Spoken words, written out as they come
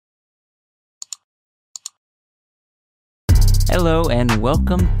Hello and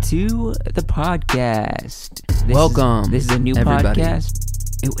welcome to the podcast. This is a new everybody.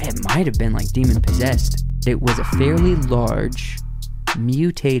 podcast. It might have been like demon possessed. It was a fairly large,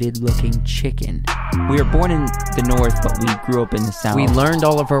 mutated-looking chicken. We were born in the north, but we grew up in the south. We learned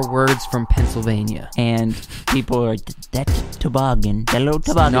all of our words from Pennsylvania. And people are, that's toboggan. That little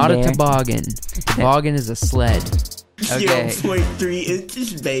toboggan Not there. a toboggan. A toboggan is a sled. Okay. 0.3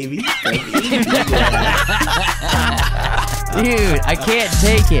 inches, baby. Dude, I can't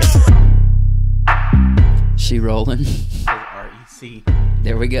take it. She rolling. REC.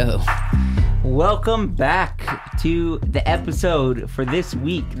 There we go. Welcome back to the episode for this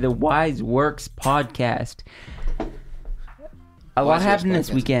week, the Wise Works podcast. A lot happened this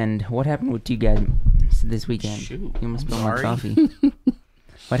weekend. What happened with you guys this weekend? Shoot, You must I'm spill my sorry. coffee.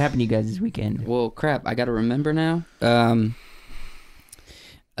 What happened to you guys this weekend? Well, crap, I gotta remember now.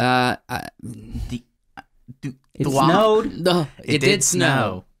 It snowed. No, it did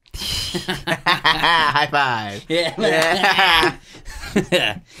snow. High five. Yeah. High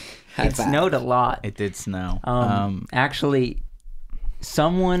It five. snowed a lot. It did snow. Actually,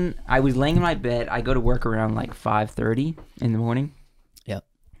 I was laying in my bed. I go to work around like 5:30 in the morning. Yep.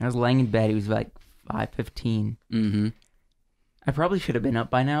 I was laying in bed. It was like 5:15. Mm-hmm. I probably should have been up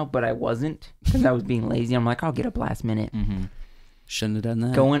by now, but I wasn't because I was being lazy. I'm like, I'll get up last minute. Mm-hmm. Shouldn't have done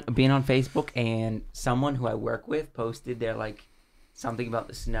that. Being on Facebook, and someone who I work with posted their like something about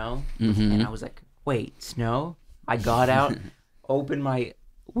the snow, Mhm. and I was like, wait, snow? I got out, opened my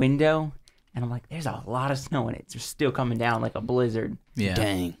window, and I'm like, there's a lot of snow in it. It's still coming down like a blizzard. Yeah.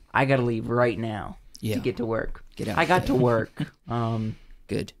 Dang. I gotta leave right now Yeah. to get to work. Get out. I got to work.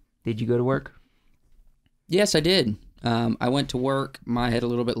 Good. Did you go to work? Yes, I did. I went to work. I had a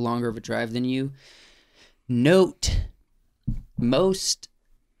little bit longer of a drive than you. Note, most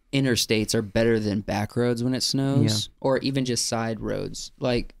interstates are better than back roads when it snows, or even just side roads.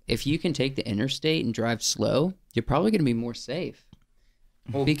 Like, if you can take the interstate and drive slow, you're probably going to be more safe.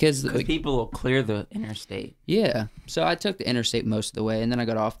 Well, because people will clear the interstate. yeah. So I took the interstate most of the way, and then I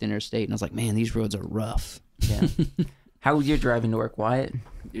got off the interstate, and I was like, man, these roads are rough. Yeah. How was your driving to work, Wyatt?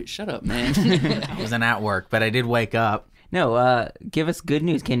 Dude, shut up, man. I wasn't at work, but I did wake up. No, give us good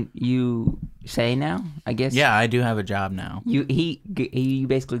news. Can you say now? I guess. Yeah, I do have a job now. You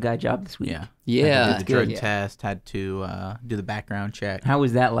basically got a job this week. Yeah. Yeah. I did the drug Good. test, had to do the background check. How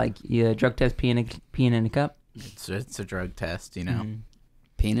was that like? You drug test peeing in a cup? It's a drug test, you know.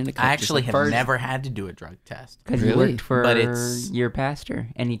 Peeing in a cup. I actually just have first- never had to do a drug test. Because Really? you worked for But it's- your pastor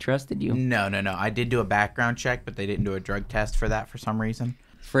and he trusted you. No. I did do a background check, but they didn't do a drug test for that for some reason.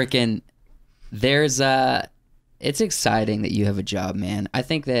 Freaking, it's exciting that you have a job, man. I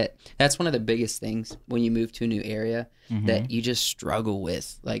think that's one of the biggest things when you move to a new area that you just struggle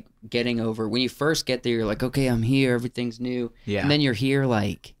with, like getting over. When you first get there, you're like, okay, I'm here, everything's new. Yeah. And then you're here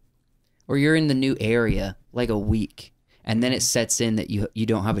or you're in the new area like a week, and then it sets in that you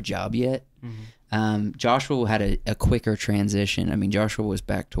don't have a job yet. Joshua had a quicker transition. I mean, Joshua was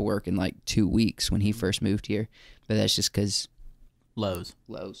back to work in like 2 weeks when he first moved here, but that's just because Lowe's.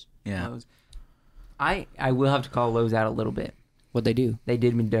 Lowe's. Yeah. Lowe's. I will have to call Lowe's out a little bit. What'd they do? They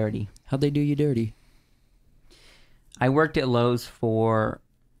did me dirty. How'd they do you dirty? I worked at Lowe's for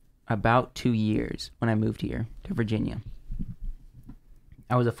about 2 years when I moved here to Virginia.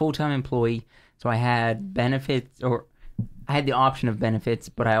 I was a full-time employee, so I had benefits, or I had the option of benefits,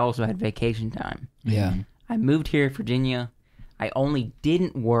 but I also had vacation time. Yeah. I moved here to Virginia. I only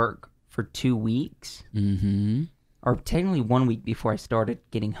didn't work for 2 weeks, Mm-hmm. or technically 1 week before I started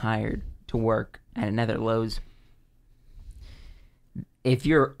getting hired to work at another Lowe's. If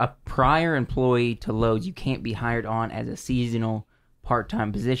you're a prior employee to Lowe's, you can't be hired on as a seasonal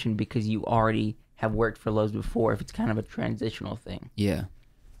part-time position because you already have worked for Lowe's before, if it's kind of a transitional thing. Yeah.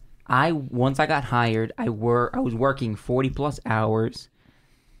 Once I got hired, I was working 40 plus hours,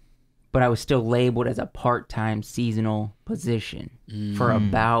 but I was still labeled as a part-time seasonal position for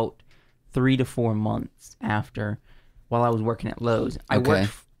about 3 to 4 months while I was working at Lowe's. I Okay.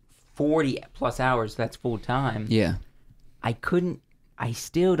 worked 40 plus hours, so that's full time. Yeah. I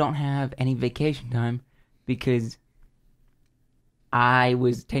still don't have any vacation time because I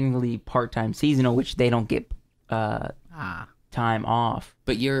was technically part-time seasonal, which they don't get time off.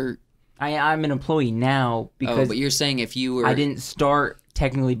 But I'm an employee now because but you're saying if you were I didn't start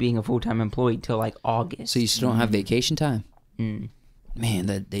technically being a full-time employee till like August. so you still don't have vacation time? Mm. Man,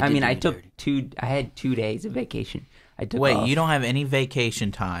 they I did mean, you I dirty. had 2 days of vacation. I took Wait, off. you don't have any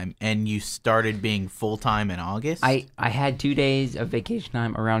vacation time, and you started being full-time in August? I had 2 days of vacation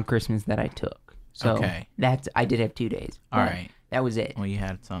time around Christmas that I took. So Okay. I did have 2 days. All but right. That was it. Well, you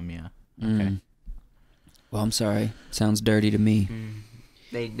had some, yeah. Mm. Okay. Well, I'm sorry. Sounds dirty to me.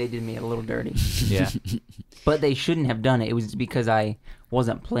 They did me a little dirty. Yeah. But they shouldn't have done it. It was because I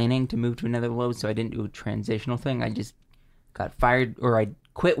wasn't planning to move to another Lowe's, so I didn't do a transitional thing. I just got fired, or I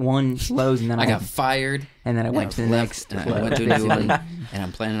quit one Lowe's, and then I got fired. and then I went to the next. And I went to a new one, and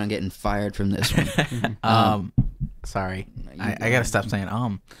I'm planning on getting fired from this one. Sorry. I gotta stop saying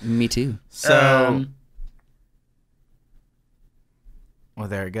Me too. So well,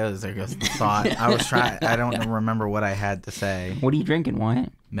 there it goes. There goes the thought. I don't remember what I had to say. What are you drinking,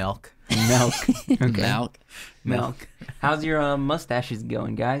 Wyatt? Milk. Milk. Okay. Milk. How's your mustaches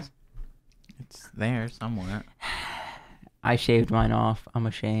going, guys? It's there somewhere. I shaved mine off. I'm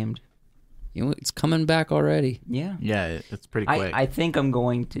ashamed. You know, it's coming back already. Yeah. Yeah, it's pretty quick. I think I'm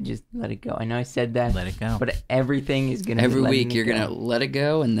going to just let it go. I know I said that. Let it go. But everything is going to Every week you're going to let it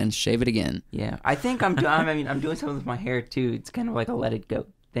go and then shave it again. Yeah. I think I'm doing something with my hair, too. It's kind of like a let it go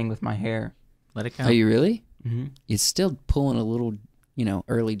thing with my hair. Let it go. Are you really? Mm-hmm. It's still pulling a little,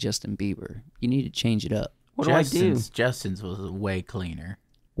 early Justin Bieber. You need to change it up. What do I do? Justin's was way cleaner.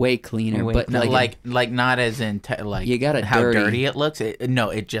 Way cleaner, Way but No, like not as in You got it how dirty. dirty it looks. It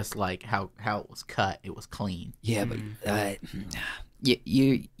just like how it was cut. It was clean. yeah, but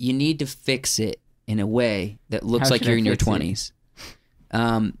you need to fix it in a way that looks How like should you're I in your fix it?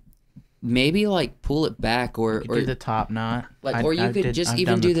 20s. Maybe like pull it back or do the top knot. or you could just I've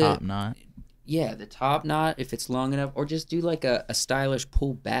even done do the top knot. yeah, the top knot if it's long enough, or just do like a stylish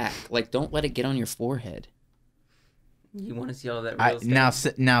pull back. Like don't let it get on your forehead. You want to see all that real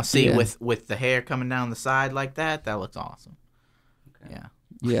estate? Now see Yeah. with the hair coming down the side like that looks awesome. Okay. Yeah.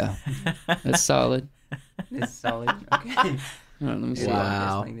 Yeah, that's solid. This is solid. Okay. Hold on, let me see.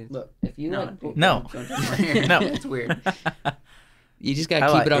 Wow. Look, if you No, like, No. don't touch my hair. No. It's weird. you just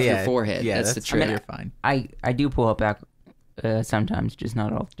gotta keep it off your forehead. Yeah, that's the trick. You're fine. I do pull it back sometimes, just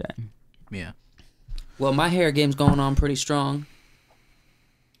not all the time. Yeah. Well, my hair game's going on pretty strong.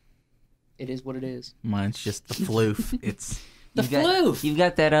 It is what it is. Mine's just the floof. It's The floof. You've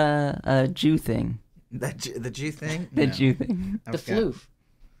got that Jew thing. the Jew thing. The No. Jew thing. The floof.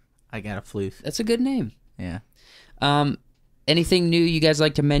 I got a floof. That's a good name. Yeah. Anything new you guys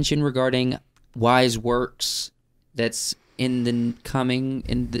like to mention regarding Wise Works that's in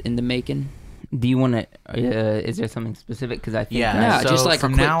the making? Do you want to? Is there something specific? Because I think Yeah. No, so just like a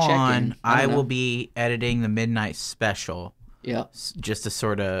from quick now check-in. on, I I don't will know. be editing the midnight special. Yep. Just to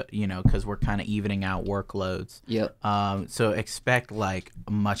sort of, because we're kind of evening out workloads. Yep. So expect like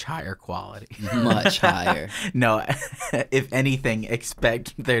a much higher quality. Much higher. No, if anything,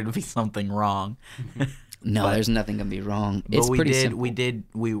 expect there to be something wrong. No, there's nothing gonna be wrong. It's But pretty simple. we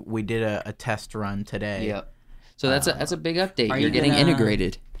did a test run today. Yep. So that's a big update. Are You're you getting gonna-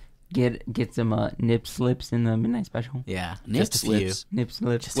 integrated. get some nip slips in the midnight special. Yeah, Nip just a few. slips. Nip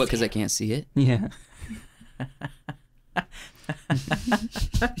slips. What? Because I can't see it. Yeah.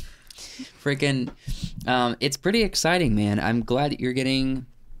 Freaking, it's pretty exciting, man. I'm glad that you're getting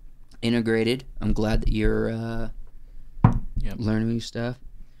integrated. I'm glad that you're Yep. learning new stuff,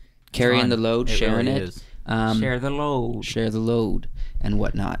 carrying fun. the load, It sharing really it. is. Share the load. Share the load and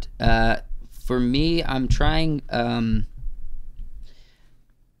whatnot. For me, I'm trying.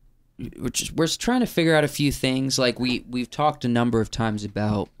 We're trying to figure out a few things. Like we've talked a number of times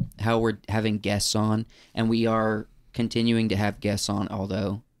about how we're having guests on, and we are continuing to have guests on.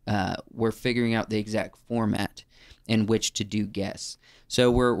 Although we're figuring out the exact format in which to do guests. So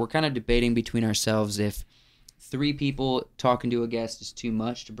we're kind of debating between ourselves if 3 people talking to a guest is too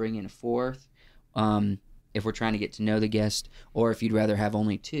much to bring in a 4th. If we're trying to get to know the guest, or if you'd rather have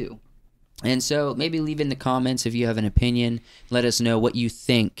only 2. And so maybe leave in the comments if you have an opinion. Let us know what you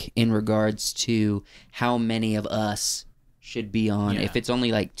think in regards to how many of us should be on. Yeah. If it's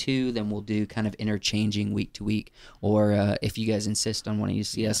only like 2, then we'll do kind of interchanging week to week. Or if you guys insist on wanting to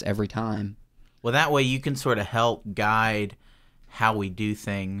see us every time. Well, that way you can sort of help guide how we do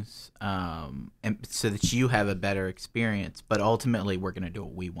things, and so that you have a better experience. But ultimately, we're going to do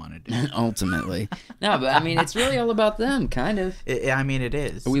what we want to do. Ultimately. No, but I mean, it's really all about them, kind of. I mean, it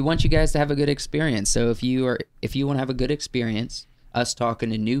is. We want you guys to have a good experience. So if you want to have a good experience, us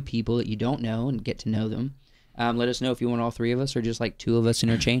talking to new people that you don't know and get to know them, let us know if you want all 3 of us or just like 2 of us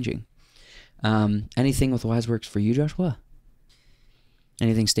interchanging. Anything with WiseWorks for you, Joshua?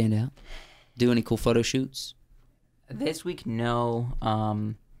 Anything stand out? Do any cool photo shoots? This week, no.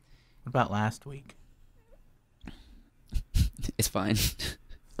 What about last week? It's fine.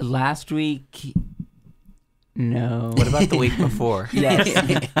 Last week, no. What about the week before?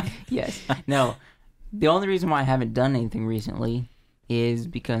 Yes. Yes. No. The only reason why I haven't done anything recently is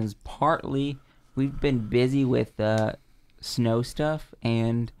because partly we've been busy with snow stuff,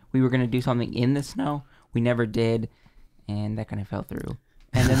 and we were going to do something in the snow, we never did, and that kind of fell through.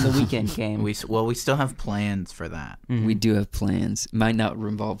 And then the weekend came. We still have plans for that. Mhm. We do have plans. Might not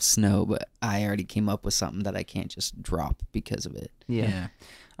involve snow, but I already came up with something that I can't just drop because of it. Yeah.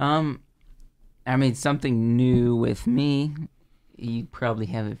 I mean, something new with me. You probably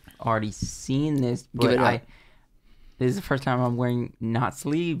have already seen this, Give but it up. this is the first time I'm wearing not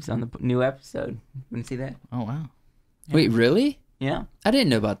sleeves on the new episode. You want to see that? Oh wow. Wait, really? Yeah. I didn't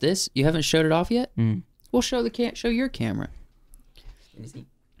know about this. You haven't showed it off yet? Mm. Well, show your camera. Let me see.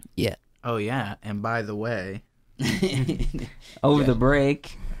 Yeah. Oh yeah. And by the way, Over the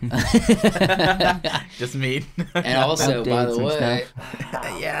break. just me. And also, by Update the some way,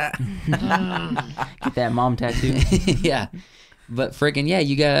 Yeah. Get that mom tattoo. yeah. But freaking yeah,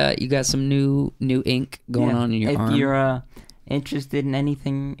 you got some new ink going Yeah. on in your if arm. you're interested in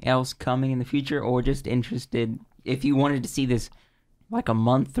anything else coming in the future, or just interested, if you wanted to see this like a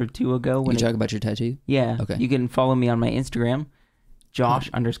month or two ago, when You talk about your tattoo? yeah, Okay. you can follow me on my Instagram,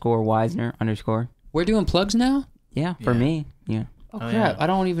 Josh_Wisener_. We're doing plugs now? Yeah, for Yeah. me, yeah. Oh, Oh, crap. yeah. I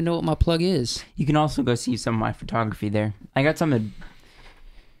don't even know what my plug is. You can also go see some of my photography there. I got some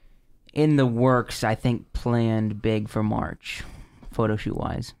in the works, I think, planned big for March, photo shoot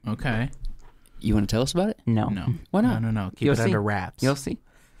wise. Okay. You want to tell us about it? No. No. Why not? No. Keep You'll it see. under wraps. You'll see.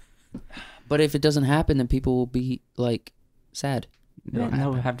 But if it doesn't happen, then people will be like sad.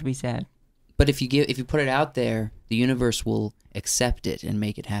 They'll have to be sad. But if you put it out there, the universe will accept it and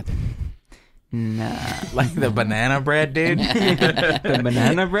make it happen. Nah. Like the banana bread, dude. The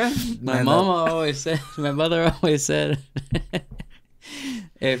banana bread? My mother always said,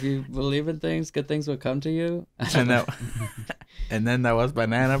 if you believe in things, good things will come to you. And then there was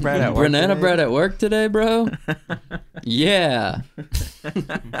banana bread at work. Banana today? bread at work today, bro? Yeah.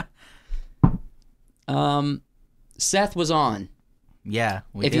 Seth was on. Yeah.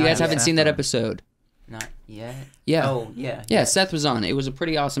 If you guys haven't seen that episode. Not yet. Yeah. Oh, yeah. Yeah, Seth was on. It was a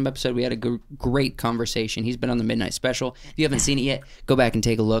pretty awesome episode. We had a great conversation. He's been on the Midnight Special. If you haven't seen it yet, go back and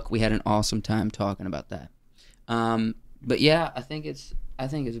take a look. We had an awesome time talking about that. But yeah, I think it's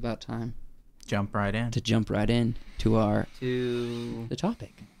about time Jump right in. to jump right in to To... the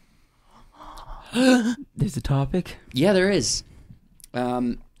topic. There's a topic? Yeah, there is.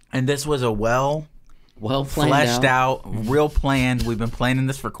 And this was a Well planned fleshed out, real planned. We've been planning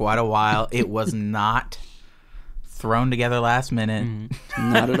this for quite a while. It was not thrown together last minute.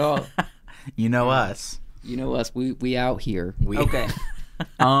 Not at all. You know us. You know us. We out here. Okay.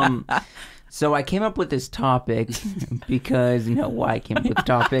 So I came up with this topic because, why I came up with the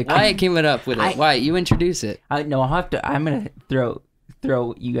topic. Wyatt came up with it. Wyatt, you introduce it. I'm going to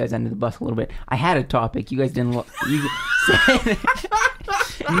throw you guys under the bus a little bit. I had a topic. You guys didn't look. You said...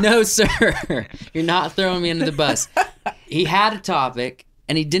 No, sir. You're not throwing me under the bus. He had a topic,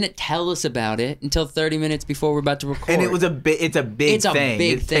 and he didn't tell us about it until 30 minutes before we're about to record. And it's a big thing.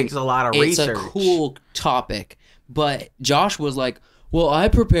 It takes a lot of research. It's a cool topic. But Josh was like, well, I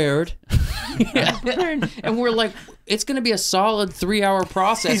prepared. And we're like, it's going to be a solid 3-hour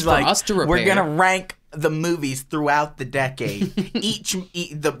process He's for like, us to repair. we're gonna rank the movies throughout the decade.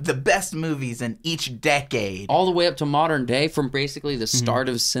 The best movies in each decade all the way up to modern day, from basically the start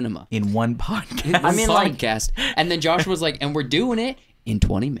of cinema. in one podcast. I mean, podcast. And then Josh was like, and we're doing it in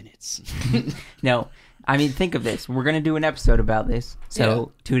 20 minutes. No. I mean, think of this. We're going to do an episode about this.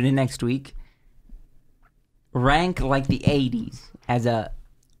 So tune in next week. Rank like the 80s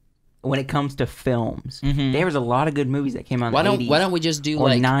when it comes to films. There was a lot of good movies that came out in the 80s. Why don't we just do or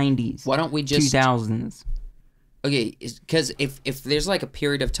like 90s. Why don't we just 2000s. Okay, because if there's like a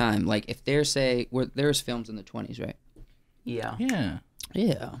period of time, like if there's there's films in the 20s, right? Yeah. Yeah.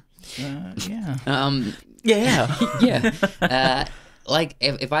 Yeah. Yeah. Yeah. Like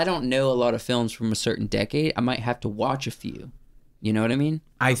if I don't know a lot of films from a certain decade, I might have to watch a few. You know what I mean?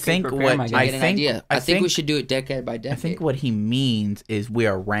 I think prepare what my guy. I Get an think idea. I think we should do it decade by decade. I think what he means is we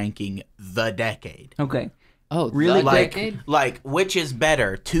are ranking the decade. Okay. Oh, Really the Like, decade? like which is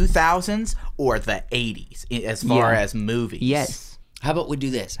better, 2000s or the 80s as far as movies? Yes. How about we do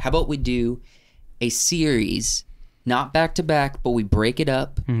this? How about we do a series, not back to back, but we break it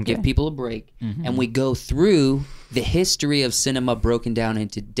up, give people a break, and we go through the history of cinema broken down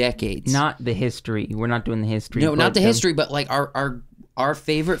into decades. Not the history. We're not doing the history. No, not but the history, but like our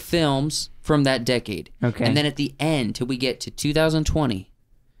favorite films from that decade. Okay. And then at the end, till we get to 2020,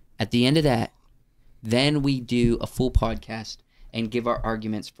 at the end of that, then we do a full podcast and give our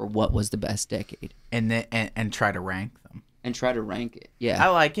arguments for what was the best decade And then and try to rank them. and try to rank it. Yeah. I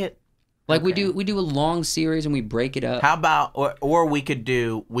like it. Like we do a long series and we break it up. How about or we could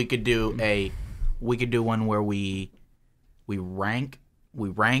do one where we rank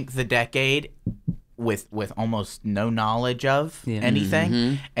the decade with almost no knowledge of Yeah. anything,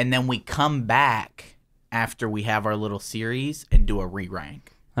 Mhm. and then we come back after we have our little series and do a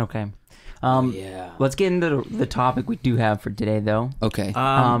re-rank. Okay. Yeah. Let's get into the topic we do have for today, though. Okay.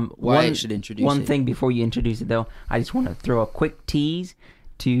 One should introduce one it. thing before you introduce it, though. I just want to throw a quick tease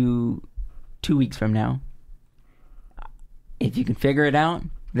to 2 weeks from now. If you can figure it out,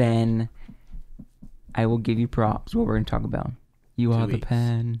 then I will give you props. What we're going to talk about. You are the weeks.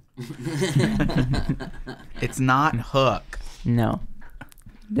 pen. It's not Hook. No.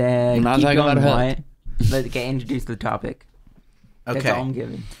 I'm not Keep talking going, about Hook. Wyatt. Let's get introduced to the topic. That's Okay. all I'm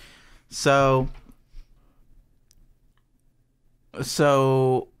giving. So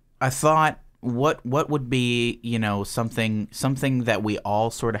I thought, what would be, something that we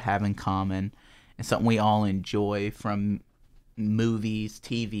all sort of have in common, and something we all enjoy from movies,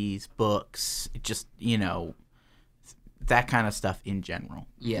 TVs, books, just that kind of stuff in general.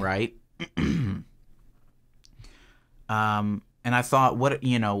 Yeah. Right. And I thought,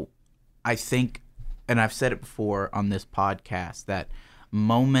 I think, and I've said it before on this podcast, that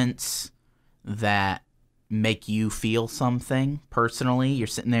moments that make you feel something personally, you're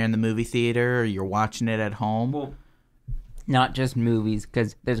sitting there in the movie theater or you're watching it at home. Well, not just movies,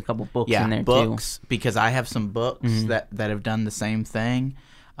 because there's a couple books Yeah, in there, books, because I have some books Mhm. that have done the same thing.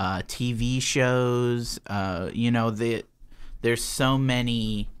 TV shows, there's so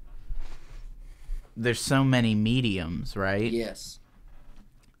many mediums, right? Yes.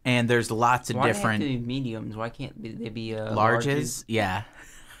 And there's lots of too. Why different do they have to be mediums? Why can't they be larges. Yeah.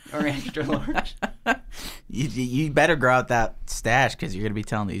 or extra large? You better grow out that stash, because you're going to be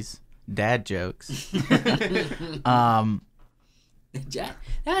telling these dad jokes.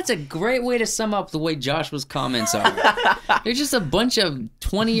 That's a great way to sum up the way Joshua's comments are. They're just a bunch of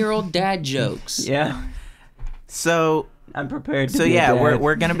 20-year-old dad jokes. Yeah, So I'm prepared to So be a yeah, dad.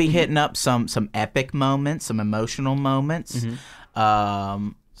 we're gonna be hitting up some epic moments, some emotional moments,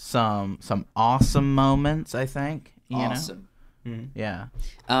 some awesome moments. I think. Awesome. Yeah.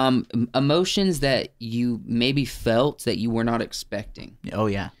 Emotions that you maybe felt that you were not expecting. Oh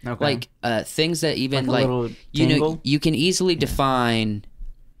yeah. Okay. Like things that even Like a little you tingle? you can easily define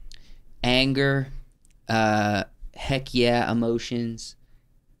anger, heck yeah emotions,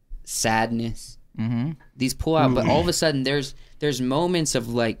 sadness. Mm-hmm. These pull out, but all of a sudden there's moments of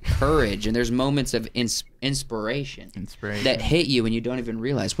like courage and there's moments of inspiration Inspiration. that hit you and you don't even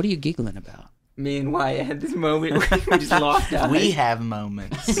realize. What are you giggling about? me and Wyatt had this moment where we just locked eyes. We have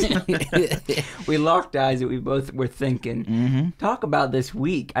moments. We locked eyes that we both were thinking. Mm-hmm. Talk about this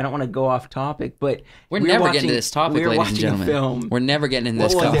week. I don't want to go off topic, but We're we were never watching- getting to this topic, we were ladies and watching gentlemen. A film. We're never getting in What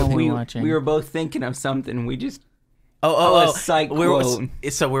this was topic. it? we We, watching? we were both thinking of something. We just Oh, a psych quote.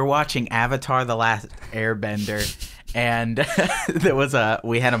 So we're watching Avatar: The Last Airbender, and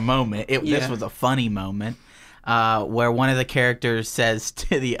we had a moment. This Yeah. was a funny moment where one of the characters says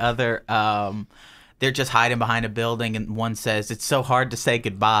to the other, they're just hiding behind a building, and one says, "It's so hard to say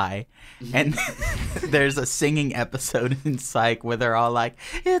goodbye." And there's a singing episode in Psych where they're all like,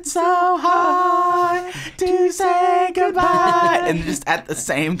 "It's so hard to say goodbye," and just at the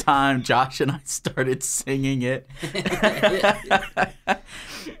same time, Josh and I started singing it.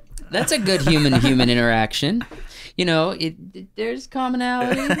 That's a good human interaction. You know, there's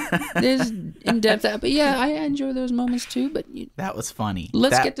commonality, there's in-depth, but yeah, I enjoy those moments too. But That was funny.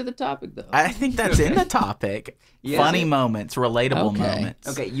 let's get to the topic though. I think that's in the topic. Yeah. Funny moments, relatable Okay. moments.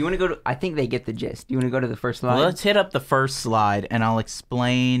 okay. You want to go to? I think they get the gist. You want to go to the first slide? Well, let's hit up the first slide, and I'll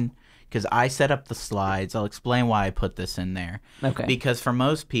explain, because I set up the slides. I'll explain why I put this in there. Okay. Because for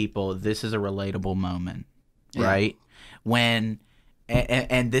most people, this is a relatable moment, right? When,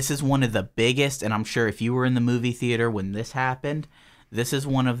 and this is one of the biggest, and I'm sure if you were in the movie theater when this happened, this is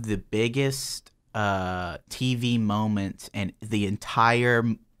one of the biggest TV moments, and the entire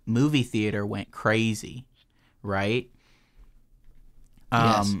movie theater went crazy, right?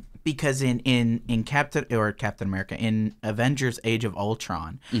 Yes. Because in Captain America, in Avengers: Age of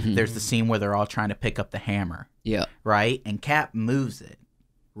Ultron, there's the scene where they're all trying to pick up the hammer, Yeah. right? And Cap moves it,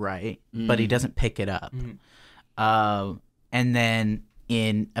 right? But he doesn't pick it up. And then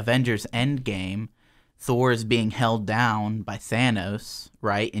in Avengers: Endgame, Thor is being held down by Thanos,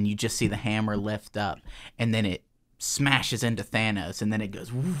 right? And you just see the hammer lift up, and then it smashes into Thanos, and then it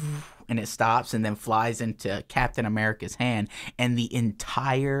goes woof, and it stops and then flies into Captain America's hand, and the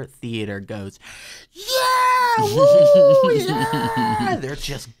entire theater goes, yeah, woo, yeah. They're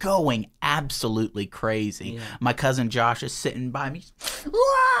just going absolutely crazy. Yeah. My cousin Josh is sitting by me,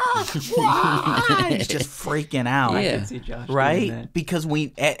 wah, wah. He's just freaking out. I Yeah. can see Josh doing Right? that. Because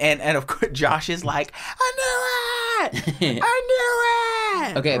and of course Josh is like, I knew it! I knew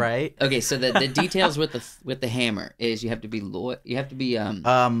that? Okay, right. Okay, so the details with the hammer is you have to be you have to be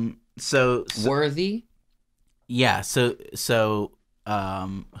So worthy. yeah, so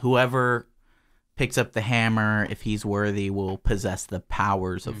whoever picks up the hammer, if he's worthy, will possess the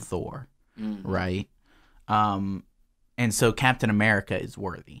powers of Thor, right? And so Captain America is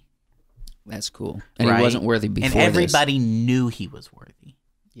worthy. That's cool. And right? he wasn't worthy before and everybody knew he was worthy.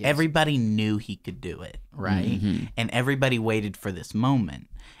 Yes. Everybody knew he could do it, right? And everybody waited for this moment.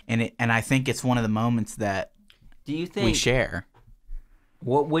 And I think it's one of the moments that Do you think we share.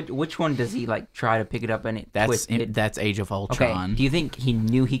 Which one does he like try to pick it up and it twist it? That's Age of Ultron. Okay. Do you think he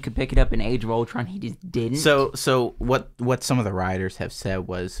knew he could pick it up in Age of Ultron? He just didn't. So what some of the writers have said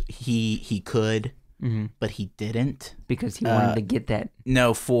was he could, but he didn't because he wanted to get that.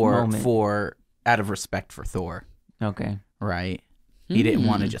 No, moment. for out of respect for Thor. Okay. Right. He didn't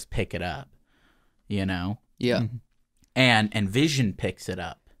want to just pick it up, you know. Yeah. And Vision picks it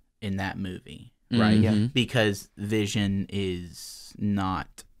up in that movie, right? Yeah. Because Vision is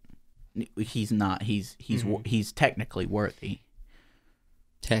not. He's technically worthy.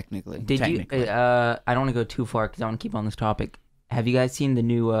 Technically. Technically. You? I don't want to go too far because I want to keep on this topic. Have you guys seen the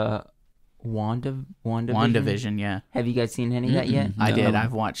new WandaVision? Yeah. Have you guys seen any of that yet? I did.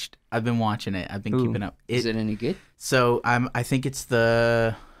 I've been watching it. I've been keeping up. Is it any good? So I think it's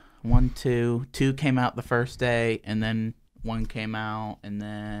the 2 came out the first day, and then 1 came out, and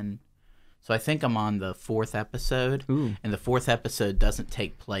then so I think I'm on the 4th episode. Ooh. And the 4th episode doesn't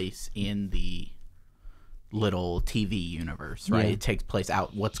take place in the little TV universe, right? Yeah. It takes place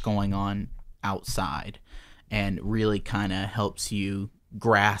what's going on outside, and really kind of helps you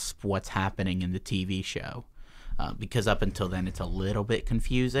grasp what's happening in the TV show, because up until then it's a little bit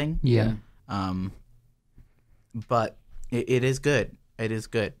confusing. Yeah. But it is good. It is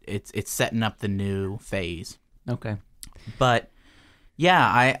good. It's setting up the new phase. Okay. But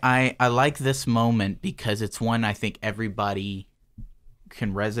yeah, I like this moment because it's one I think everybody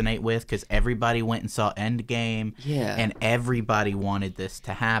can resonate with, because everybody went and saw Endgame. Yeah. And everybody wanted this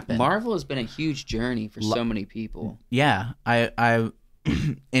to happen. Marvel has been a huge journey for so many people. Yeah. I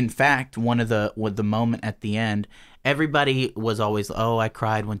in fact, with the moment at the end, everybody was always, oh, I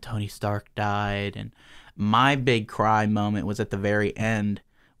cried when Tony Stark died, and my big cry moment was at the very end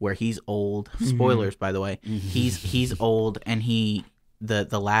where he's old. Spoilers, by the way. He's old, and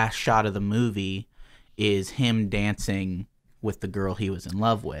the last shot of the movie is him dancing with the girl he was in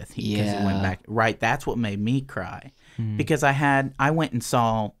love with. Because he went back. Right, that's what made me cry. Because I went and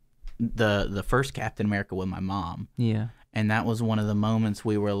saw the first Captain America with my mom. Yeah. And that was one of the moments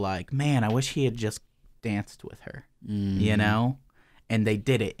we were like, man, I wish he had just danced with her, you know? And they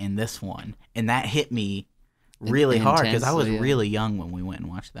did it in this one. And that hit me really hard because I was really young when we went and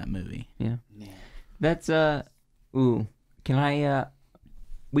watched that movie. Yeah. Man. That's, can I,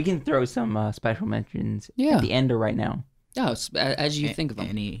 we can throw some special mentions at the end or right now. Oh, as you think of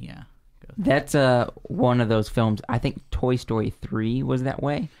them. That's one of those films. I think Toy Story 3 was that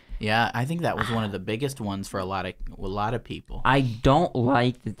way. Yeah, I think that was one of the biggest ones for a lot of people. I don't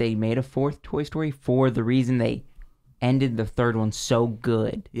like that they made a 4th Toy Story for the reason they ended the 3rd one so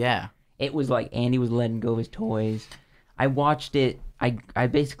good. Yeah. It was like Andy was letting go of his toys. I watched it. I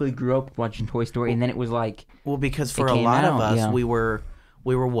basically grew up watching Toy Story, and then it was like... Well, because for a lot of us, we were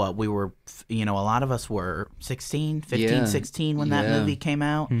what? We were, a lot of us were 15, 16 when that movie came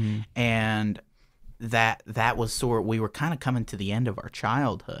out. And... that was we were kind of coming to the end of our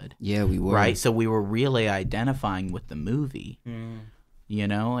childhood. Yeah, we were. Right? So we were really identifying with the movie, you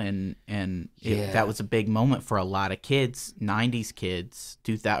know, and that was a big moment for a lot of kids, 90s kids,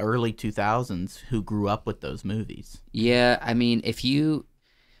 early 2000s, who grew up with those movies. Yeah, I mean,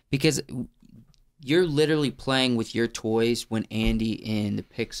 because you're literally playing with your toys when Andy in the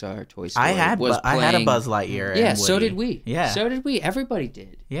Pixar Toy Story I had a Buzz Lightyear. Yeah, and so Woody. did we. Yeah. So did we. Everybody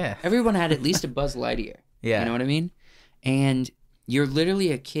did. Yeah. Everyone had at least a Buzz Lightyear. Yeah. You know what I mean? And you're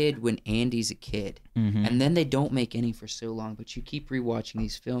literally a kid when Andy's a kid. And then they don't make any for so long, but you keep rewatching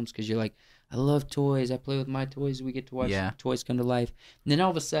these films because you're like, I love toys. I play with my toys. We get to watch toys come to life. And then all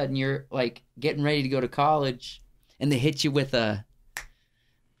of a sudden you're like getting ready to go to college, and they hit you with a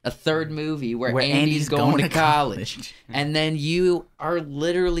 3rd movie where Andy's going to college. And then you are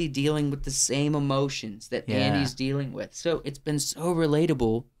literally dealing with the same emotions that Andy's dealing with. So it's been so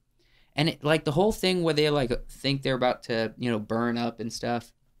relatable. And it, like the whole thing where they like think they're about to, burn up and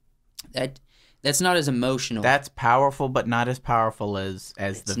stuff, that's not as emotional. That's powerful, but not as powerful as the very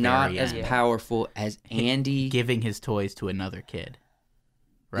end. It's not as powerful as Andy giving his toys to another kid.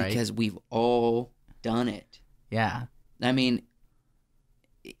 Right? Because we've all done it. Yeah. I mean,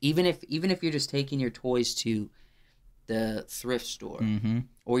 even if you're just taking your toys to the thrift store, Mm-hmm.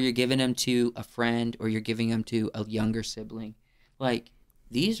 or you're giving them to a friend, or you're giving them to a younger sibling. Like,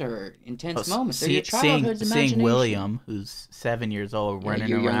 these are intense moments. They're your childhood's imagination. Seeing William, who's 7 years old, running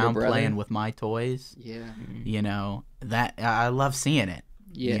your younger around brother. playing with my toys. Yeah. You know, that I love seeing it.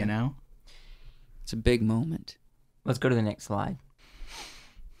 Yeah. You know? It's a big moment. Let's go to the next slide.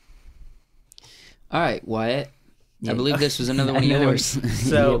 All right, Wyatt. Yeah. I believe this was another one of Another- yours.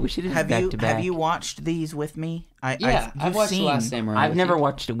 So Yeah, we should have have back you to back. have you watched these with me? I've you've watched seen, The Last Samurai. I've with never you.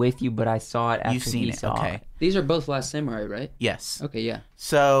 watched it with you, but I saw it after You've seen he it, saw okay. it. These are both Last Samurai, right? Yes. Okay, yeah.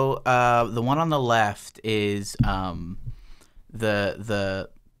 So the one on the left is the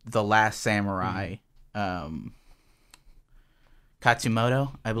Last Samurai,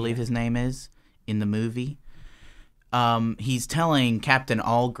 Katsumoto, I believe his name is, in the movie. He's telling Captain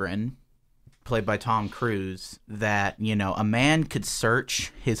Algren, played by Tom Cruise, that, you know, a man could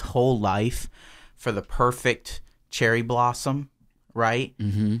search his whole life for the perfect cherry blossom, right?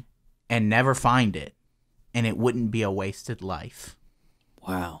 Mm-hmm. And never find it, and it wouldn't be a wasted life.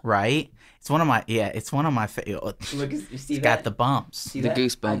 Wow. Right? It's one of my Look, you see it's that? got the bumps, See The that?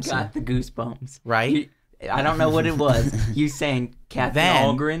 goosebumps, I got the goosebumps. right? I don't know what it was. You saying Captain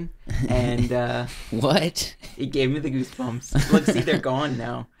Then- Algren, and What? it gave me the goosebumps. Look, see, they're gone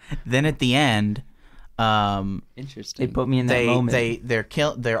now. Then at the end, Interesting. It put me in that moment.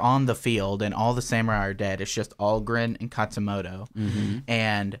 they're on the field, and all the samurai are dead. It's just Algren and Katsumoto, Mm-hmm.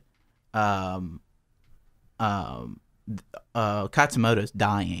 and Katsumoto's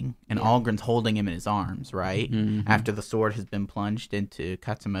dying, and Yeah. Algren's holding him in his arms, right? Mhm. After the sword has been plunged into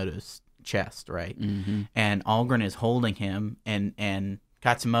Katsumoto's chest, right? Mm-hmm. And Algren is holding him, and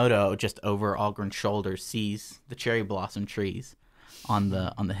Katsumoto, just over Algren's shoulder, sees the cherry blossom trees on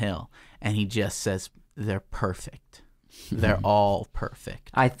the hill, and he just says, "They're perfect. They're all perfect."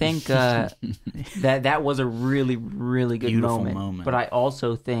 I think that was a really, really good Beautiful moment. moment. But I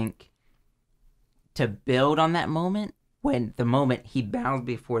also think to build on that moment, when the moment he bows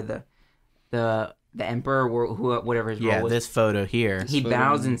before the emperor or whatever his role Yeah, was, this photo here. he photo.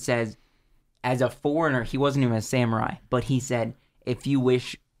 bows and says, as a foreigner, he wasn't even a samurai, but he said, "If you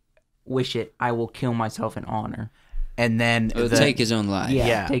wish it, I will kill myself in honor." And then Take his own life. Yeah.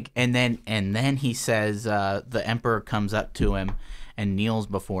 yeah, take- and then he says, the emperor comes up to him and kneels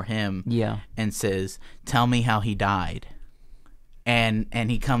before him Yeah. and says, "Tell me how he died." And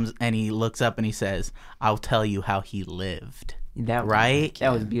he comes and he looks up and he says, "I'll tell you how he lived." That Right?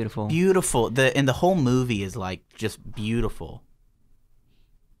 That was beautiful. Beautiful. The whole movie is like just beautiful.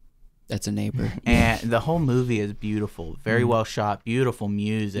 That's a neighbor. And the whole movie is beautiful. Very well shot, beautiful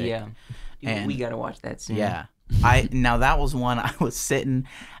music. Yeah. And- We gotta watch that soon. Yeah. Now that was one I was sitting.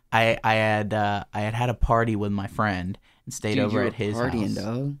 I had a party with my friend and stayed Dude, over you were at his partying, house.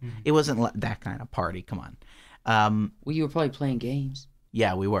 dog. It wasn't that kind of party. Come on. Well, you were probably playing games.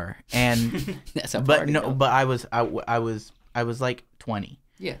 Yeah, we were. And That's a but party. no, dog. but I was like 20,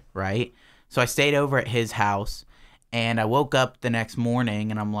 Yeah. right? So I stayed over at his house. And I woke up the next morning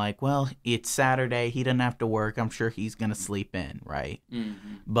and I'm like, well, it's Saturday. He doesn't have to work. I'm sure he's going to sleep in, right?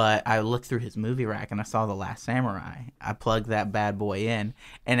 Mm-hmm. But I looked through his movie rack and I saw The Last Samurai. I plugged that bad boy in.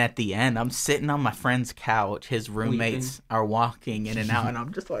 And at the end, I'm sitting on my friend's couch. His roommates are walking in and out. And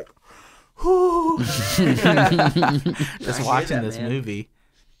I'm just like, whoo. Just watching that, this man. movie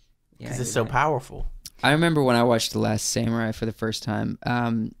Yeah, because I it's hear so that. powerful. I remember when I watched The Last Samurai for the first time.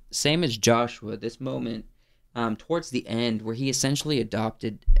 Same as Joshua, this moment towards the end where he essentially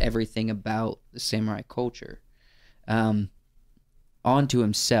adopted everything about the samurai culture onto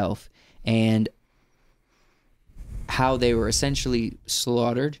himself, and how they were essentially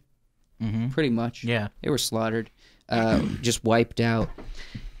slaughtered, pretty much. Yeah. They were slaughtered, just wiped out.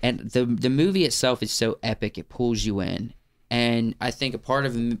 And the movie itself is so epic, it pulls you in. And I think a part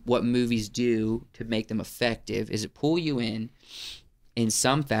of what movies do to make them effective is it pull you in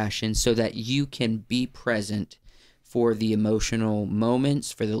some fashion so that you can be present for the emotional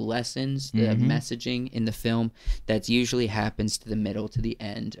moments, for the lessons, the messaging in the film that usually happens to the middle, to the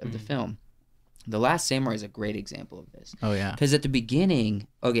end of the film. The Last Samurai is a great example of this. Oh, yeah. Because at the beginning,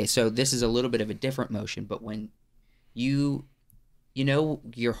 okay, so this is a little bit of a different motion, but when you know,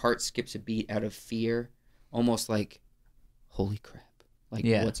 your heart skips a beat out of fear, almost like, holy crap, like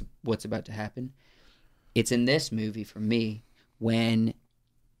Yeah. what's about to happen? It's in this movie for me when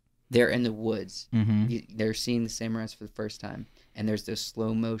they're in the woods. They're seeing the samurais for the first time, and there's those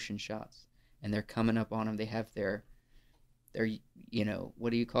slow motion shots, and they're coming up on them. They have their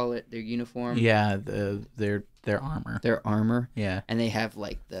what do you call it? Their uniform. Yeah, their armor. Their armor. Yeah. And they have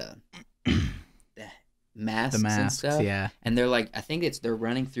like the masks The and masks, stuff. yeah. And they're like, I think they're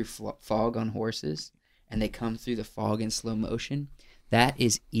running through fog on horses, and they come through the fog in slow motion. That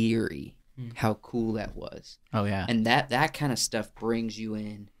is eerie. How cool that was. Oh yeah. And that kind of stuff brings you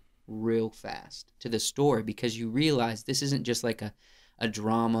in real fast to the story, because you realize this isn't just like a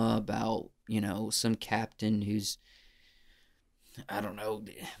drama about, some captain who's, I don't know.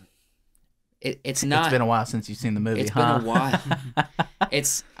 It's not. It's been a while since you've seen the movie. It's been a while.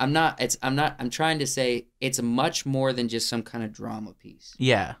 I'm trying to say it's much more than just some kind of drama piece.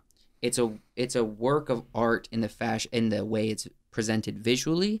 Yeah. It's a work of art in the way it's presented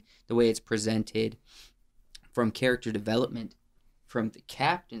visually, the way it's presented from character development, from the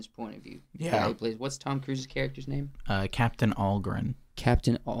captain's point of view. Yeah. What's Tom Cruise's character's name? Captain Algren.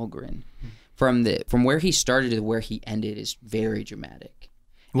 Captain Algren. From where he started to where he ended is very dramatic.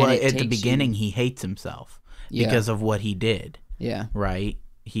 Well, at the beginning, he hates himself because of what he did. Yeah. Right.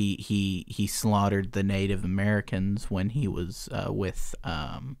 He slaughtered the Native Americans when he was with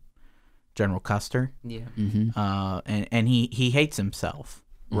General Custer. Yeah. Mm-hmm. And he hates himself.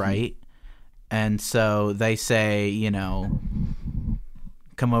 Right. And so they say,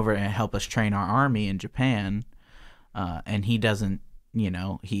 come over and help us train our army in Japan. And he doesn't,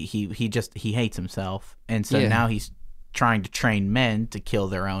 he hates himself. And so now he's trying to train men to kill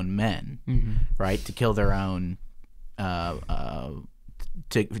their own men, right? To kill their own,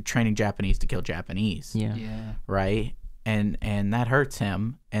 training Japanese to kill Japanese. Yeah. Right. And that hurts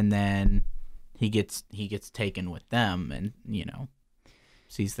him. And then he gets taken with them and,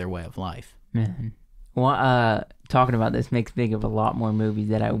 sees their way of life. Man. Well, talking about this makes me think of a lot more movies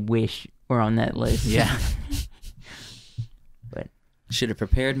that I wish were on that list. Yeah. But should have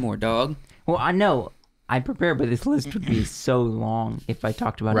prepared more, dog. Well, I know I prepared, but this list would be so long if I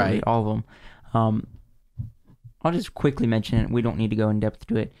talked about all of them. I'll just quickly mention it. We don't need to go in depth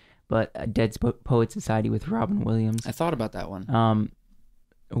to it, but Dead Poet Society with Robin Williams. I thought about that one.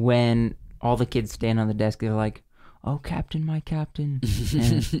 When all the kids stand on the desk, they're like, "Oh, Captain, my Captain."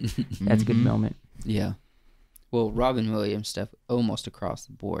 And that's a good moment. Yeah. Well, Robin Williams stuff almost across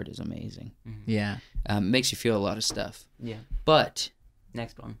the board is amazing. Yeah. Makes you feel a lot of stuff. Yeah. But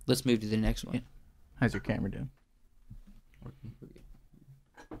next one. Let's move to the next one. Yeah. How's your camera doing?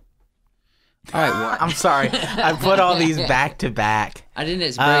 All right. Well, I'm sorry. I put all these back to back. I didn't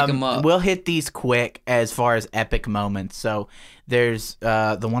just break them up. We'll hit these quick as far as epic moments. So there's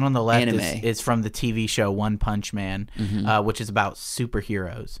the one on the left is from the TV show One Punch Man, which is about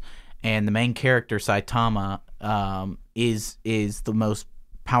superheroes. And the main character, Saitama, is the most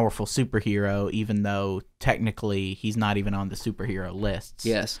powerful superhero, even though technically he's not even on the superhero lists.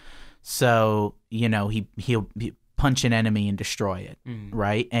 Yes. So, he'll punch an enemy and destroy it,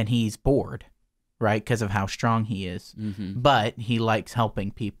 right? And he's bored, right, because of how strong he is. But he likes helping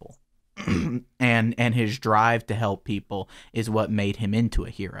people. and his drive to help people is what made him into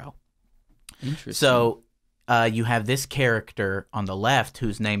a hero. Interesting. So you have this character on the left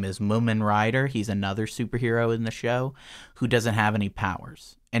whose name is Moomin Rider. He's another superhero in the show who doesn't have any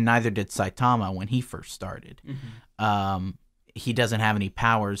powers. And neither did Saitama when he first started. He doesn't have any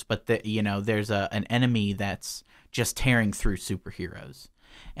powers, but there's an enemy that's just tearing through superheroes.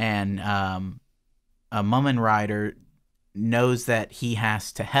 And a Moomin Rider knows that he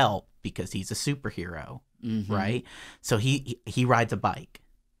has to help because he's a superhero, right? So he rides a bike.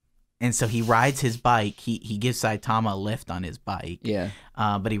 And so he rides his bike. He gives Saitama a lift on his bike. Yeah.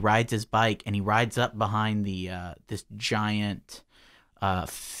 But he rides his bike and he rides up behind this giant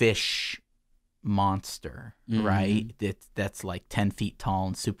fish monster, right? That's like 10 feet tall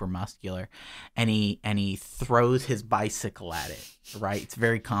and super muscular. And he throws his bicycle at it, right? It's a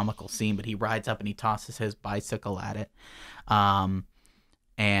very comical scene, but he rides up and he tosses his bicycle at it.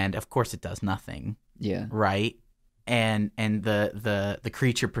 And of course it does nothing. Yeah. Right? And the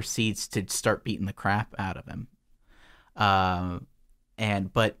creature proceeds to start beating the crap out of him.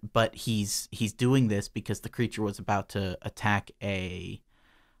 But he's doing this because the creature was about to attack a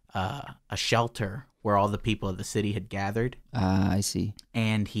shelter where all the people of the city had gathered. I see.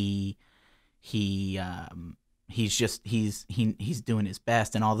 And he's doing his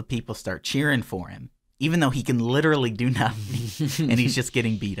best, and all the people start cheering for him, even though he can literally do nothing, and he's just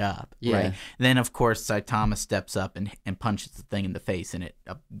getting beat up. Yeah. Right. Then of course Saitama steps up and punches the thing in the face, and it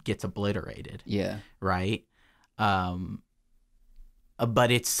gets obliterated. Yeah. Right.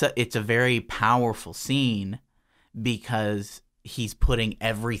 But it's a very powerful scene because he's putting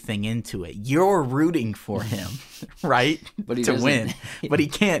everything into it. You're rooting for him, right? But he to win, but he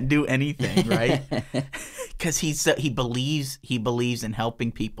can't do anything, right? Because he believes in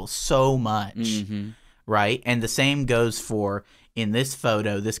helping people so much, right? And the same goes for, in this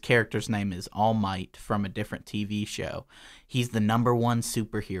photo, this character's name is All Might from a different TV show. He's the #1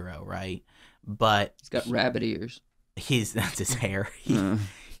 superhero, right? but He's got rabbit ears. that's his hair.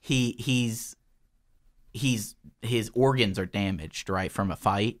 His organs are damaged, right, from a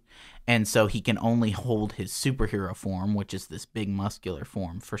fight, and so he can only hold his superhero form, which is this big muscular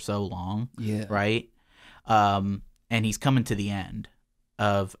form, for so long. Yeah. Right. And he's coming to the end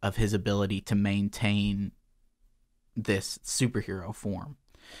of his ability to maintain this superhero form.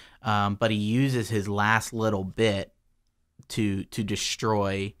 But he uses his last little bit to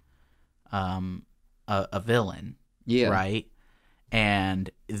destroy a villain. Yeah. Right. And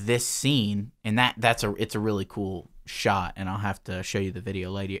this scene, and it's a really cool shot, and I'll have to show you the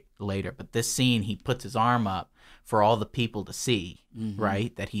video later. But this scene, he puts his arm up for all the people to see,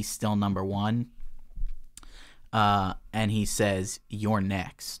 right, that he's still number one. And he says, "You're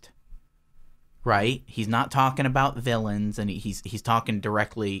next." Right? He's not talking about villains, and he's talking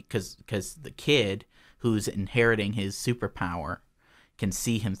directly because the kid who's inheriting his superpower can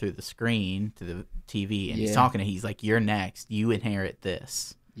see him through the screen, through the TV, and he's talking to he's like, "You're next. You inherit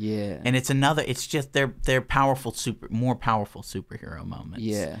this." Yeah. And it's just they're more powerful superhero moments.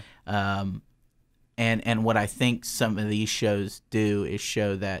 Yeah. And what I think some of these shows do is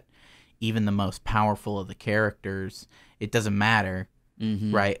show that even the most powerful of the characters, it doesn't matter,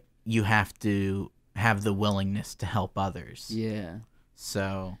 right? You have to have the willingness to help others. Yeah.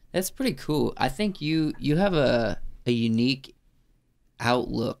 So that's pretty cool. I think you have a unique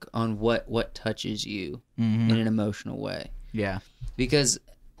outlook on what touches you in an emotional way. Yeah. Because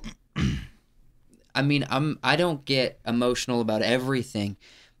I mean, I don't get emotional about everything,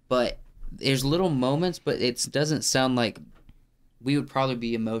 but there's little moments, but it doesn't sound like we would probably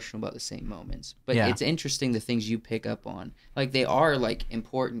be emotional about the same moments. But it's interesting the things you pick up on. Like, they are like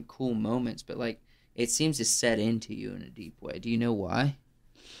important, cool moments, but like it seems to set into you in a deep way. Do you know why?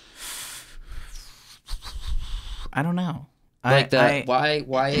 I don't know. Like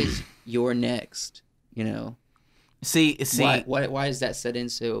why is You're Next? You know. See. Why is that set in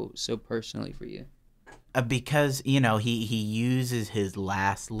so personally for you? Because he uses his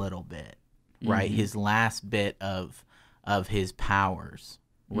last little bit, right? His last bit of his powers,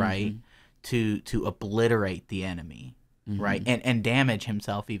 right, to obliterate the enemy, right, and damage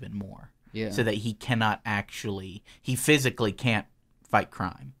himself even more, so that he physically can't fight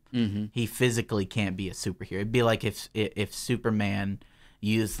crime. He physically can't be a superhero. It'd be like if Superman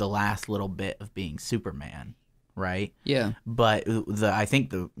used the last little bit of being Superman. Right. Yeah. But I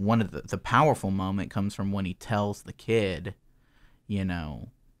think one of the powerful moment comes from when he tells the kid,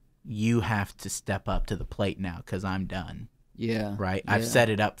 you have to step up to the plate now because I'm done. Yeah. Right. Yeah. I've set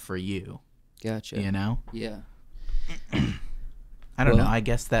it up for you. Gotcha. Yeah. I don't know. I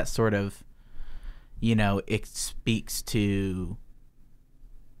guess that sort of, it speaks to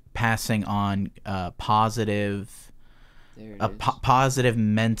passing on positive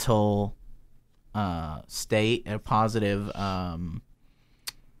mental state, a positive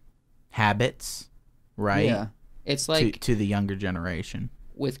habits, right? Yeah. It's like to the younger generation.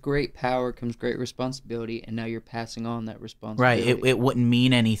 With great power comes great responsibility, and now you're passing on that responsibility. Right. It wouldn't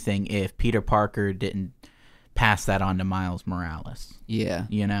mean anything if Peter Parker didn't pass that on to Miles Morales. Yeah.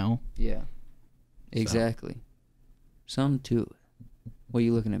 Yeah. Exactly. Some to it. What are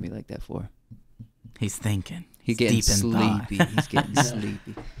you looking at me like that for? He's thinking. He's getting sleepy. He's getting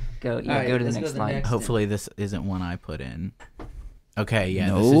sleepy. Go to the next slide. Hopefully this isn't one I put in. Okay,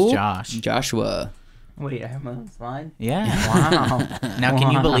 No. this is Josh. Joshua. Wait, I have my own slide? Yeah. Wow. Now,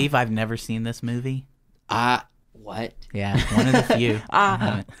 can you believe I've never seen this movie? What? Yeah, one of the few.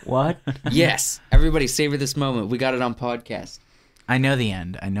 What? Yes. Everybody savor this moment. We got it on podcast. I know the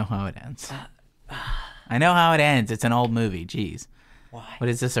end. I know how it ends. I know how it ends. It's an old movie. Jeez. Why? What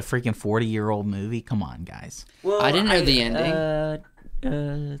is this, a freaking 40-year-old movie? Come on, guys. Well, I didn't know the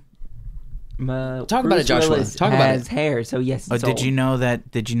ending. Talk about it, Joshua. Willis Talk about has it. hair, so yes. Oh, did you know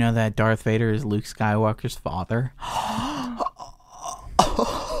that Darth Vader is Luke Skywalker's father?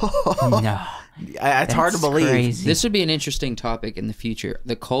 No. It's hard to believe. Crazy. This would be an interesting topic in the future.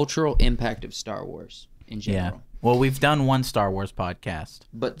 The cultural impact of Star Wars in general. Yeah. Well, we've done one Star Wars podcast.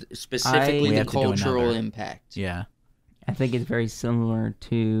 But specifically We the have to do cultural another. impact. Yeah. I think it's very similar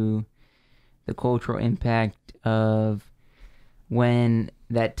to the cultural impact of when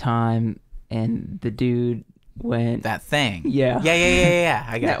that time and the dude went. That thing. Yeah. Yeah.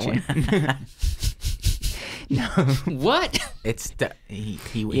 I got That you. No. What? It's he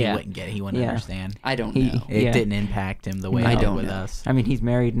Yeah. wouldn't get it. He wouldn't Yeah. understand. I don't He- know. It Yeah. didn't impact him the way I it did don't with know. us. I mean, he's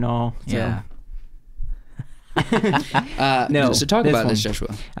married and all. So. Yeah. No, So talk this about one. this,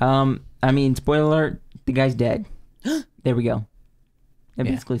 Joshua. I mean, spoiler alert, the guy's dead. There we go. That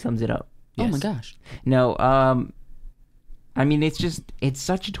Yeah. basically sums it up. Oh my Yes. gosh. No, I mean, it's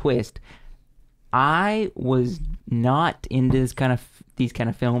such a twist. I was not into these kind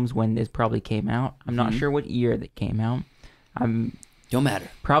of films when this probably came out. I'm not sure what year that came out. Don't matter.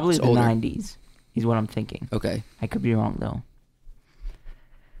 Probably It's the older. 90s is what I'm thinking. Okay. I could be wrong though.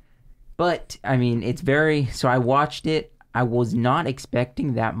 But I mean, it's very. So I watched it. I was not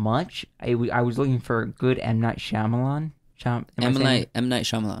expecting that much. I was looking for a good M. Night Shyamalan. M. Night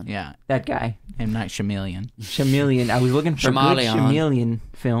Shyamalan. Yeah. That guy. M. Night Shyamalan. Chameleon. I was looking for a good Shyamalan. Chameleon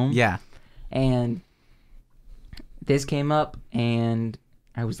film. Yeah. And this came up, and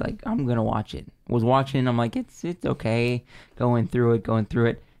I was like, I'm gonna watch it. Was watching. I'm like, it's okay. Going through it.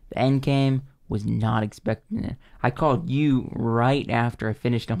 The end came. Was not expecting it. I called you right after I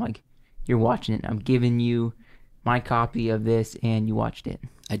finished. I'm like, you're watching it. I'm giving you my copy of this, and you watched it.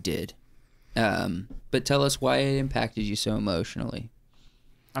 I did. But tell us why it impacted you so emotionally.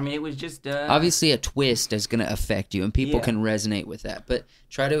 I mean, it was just Obviously, a twist is going to affect you, and people Yeah. can resonate with that. But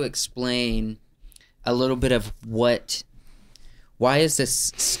try to explain a little bit of why has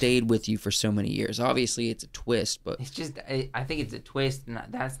this stayed with you for so many years? Obviously, it's a twist, but It's just I think it's a twist, and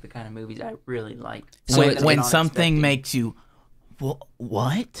that's the kind of movies I really like. When something makes you,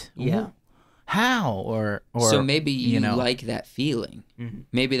 what? Yeah. How? Or so maybe you know. like that feeling. Mhm.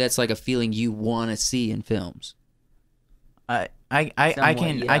 Maybe that's like a feeling you want to see in films. I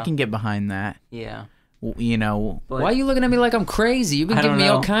Somewhat, can get behind that. Yeah. You know, But Why are you looking at me like I'm crazy? You've been I giving don't me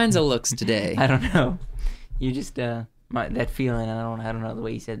all know. kinds of looks today. I don't know. You just that feeling. I don't know the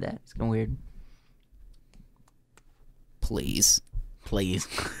way you said that. It's kind of weird. Please. please.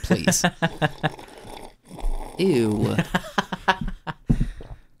 Please. Ew.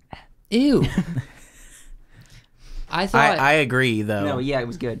 Ew. I thought I agree though. No, yeah, it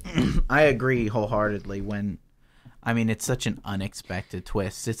was good. I agree wholeheartedly when I mean it's such an unexpected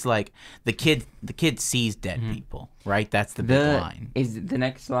twist. It's like the kid sees dead people, right? That's the big line. Is the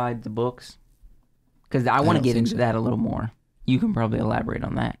next slide the books? Because I want to don't get think into so. that a little more. You can probably elaborate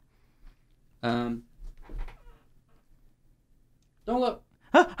on that. Don't look.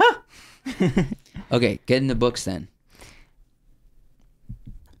 Okay, get in the books then.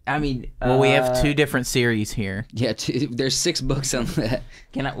 I mean, Well, we have two different series here. Yeah, there's 6 books on that.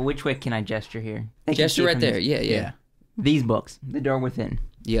 Which way can I gesture here? They can see Gesture it right from there. these- Yeah. These books, The Door Within.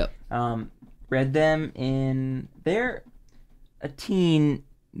 Yep. Read them in. They're a teen.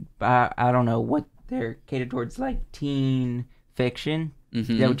 I don't know what they're catered towards, like teen fiction. Is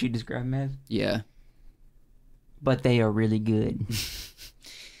that what you describe them as? Yeah. But they are really good.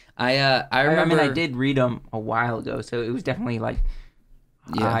 I remember. I did read them a while ago, so it was definitely like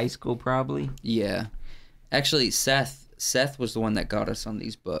high school, probably. Yeah. Actually, Seth was the one that got us on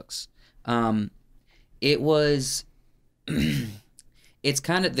these books. It was. It's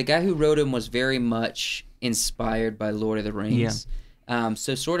kind of the guy who wrote him was very much inspired by Lord of the Rings. Yeah.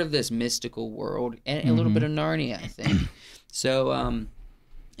 So sort of this mystical world and a little bit of Narnia, I think. So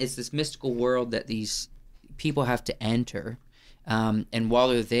it's this mystical world that these people have to enter, and while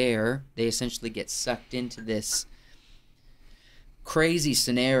they're there, they essentially get sucked into this crazy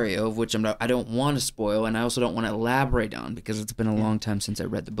scenario of which I don't want to spoil, and I also don't want to elaborate on because it's been a long time since I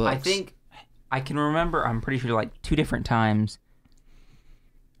read the books. I think I can remember. I'm pretty sure like 2 different times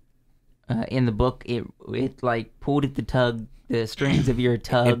in the book, it like pulled at the strings of your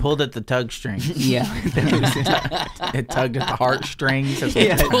tug. It pulled at the tug strings. Yeah. It tugged at the heartstrings.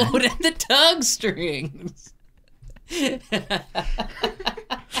 Yeah. pulled at the tug strings.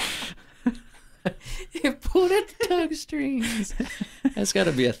 It pulled at the tug strings. That's got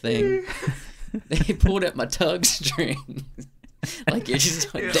to be a thing. They pulled at my tug strings. Like you're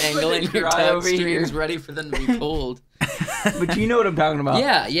just dangling your Dry tug over here. strings ready for them to be pulled. But you know what I'm talking about.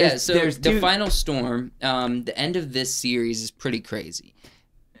 Yeah. So there's the 2 final storm, the end of this series is pretty crazy.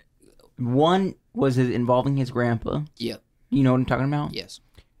 One was involving his grandpa. Yep. You know what I'm talking about? Yes.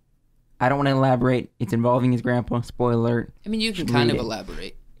 I don't want to elaborate. It's involving his grandpa. Spoiler alert. I mean, you can Read kind of it.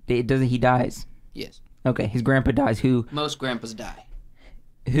 elaborate. He dies. Yes. Okay, his grandpa dies. Who Most grandpas die.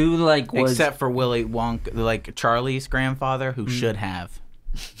 like was Except for Willy Wonka, like Charlie's grandfather, who should have.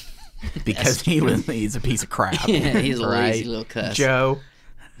 Because he's a piece of crap. Yeah, he's a right? lazy little cuss. Joe.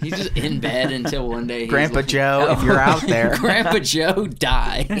 He's just in bed until one day. Grandpa like, Joe, if you're out there. Grandpa Joe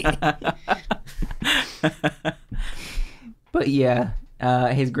die. But yeah,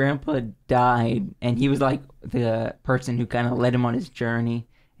 his grandpa died, and he was like the person who kind of led him on his journey,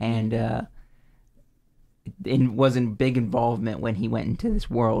 and was in big involvement when he went into this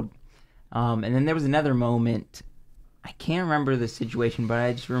world. And then there was another moment. I can't remember the situation, but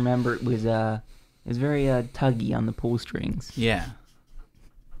I just remember it was very tuggy on the pull strings. Yeah.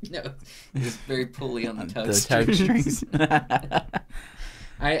 No, he's very pulley on the tug The strings. tug strings.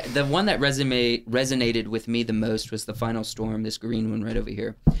 The one that resonated with me the most was the Final Storm, this green one right over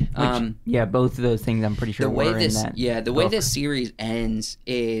here. Yeah, both of those things I'm pretty sure were in that. Yeah, the way this series ends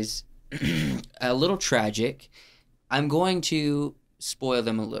is a little tragic. I'm going to spoil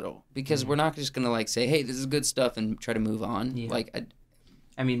them a little because we're not just going to like say, hey, this is good stuff and try to move on. Yeah. Like,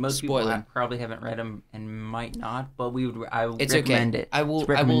 I mean, most people Spoiler. probably haven't read them and might not, but I would it's recommend okay. it. I will. It's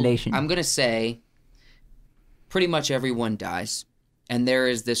a recommendation. I'm going to say pretty much everyone dies. And there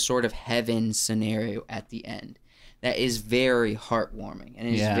is this sort of heaven scenario at the end that is very heartwarming and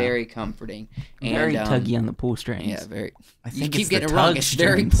is very comforting. And, very tuggy on the pull strings. Yeah, very. I You think keep it's getting the it wrong. tug It's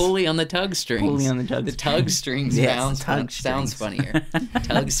very strings. pulley on the tug strings. Pulley on the tug The strings. tug strings Yes, sounds, tug sounds strings. funnier.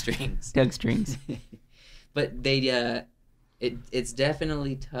 Tug strings. Tug strings. But they, it's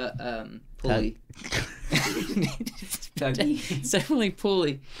definitely pulley. Tuggy. It's definitely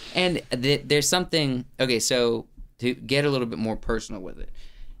pulley. And there's something. Okay, so to get a little bit more personal with it,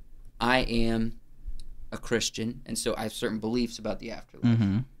 I am a Christian, and so I have certain beliefs about the afterlife.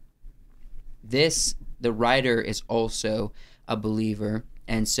 Mm-hmm. The writer is also a believer,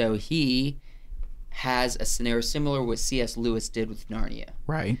 and so he has a scenario similar what C.S. Lewis did with Narnia.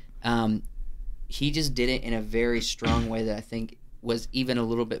 Right. He just did it in a very strong way that I think was even a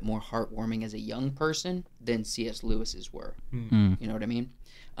little bit more heartwarming as a young person than C.S. Lewis's were. Mm. You know what I mean?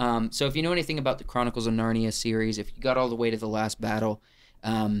 So if you know anything about the Chronicles of Narnia series, if you got all the way to the last battle,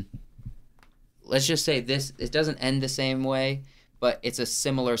 let's just say it doesn't end the same way, but it's a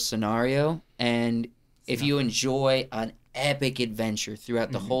similar scenario. And if you enjoy an epic adventure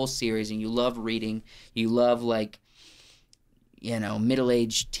throughout the whole series and you love reading, you love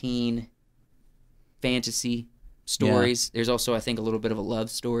middle-aged teen fantasy stories. There's also, I think, a little bit of a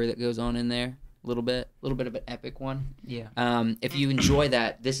love story that goes on in there. A little bit of an epic one. Yeah. If you enjoy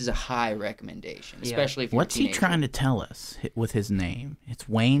that, this is a high recommendation, especially if you're What's a he teenager. trying to tell us with his name? It's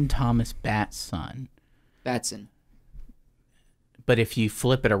Wayne Thomas Bat's son. Batson. But if you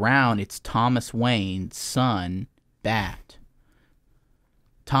flip it around, it's Thomas Wayne's son, Bat.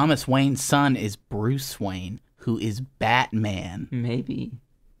 Thomas Wayne's son is Bruce Wayne, who is Batman. Maybe.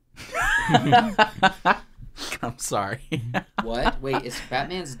 I'm sorry. What? Wait, is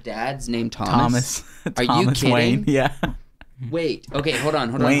Batman's dad's name Thomas? Thomas. Are you Thomas kidding? Wayne. Yeah. Wait. Okay, hold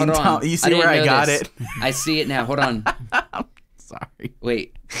on. Wayne you see didn't where I know got this. it? I see it now. Hold on. Sorry.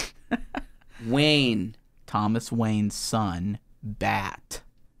 Wait. Wayne. Thomas Wayne's son, Bat.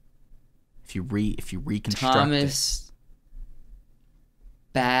 If you reconstruct Thomas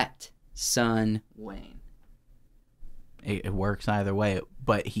Bat son Wayne. it works either way.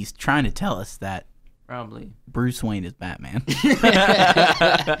 But he's trying to tell us that Probably. Bruce Wayne is Batman.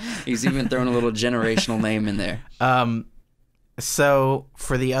 He's even thrown a little generational name in there. So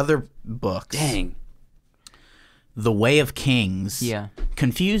for the other books, Dang. The Way of Kings Yeah.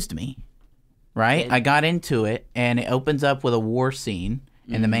 confused me. Right? I got into it, and it opens up with a war scene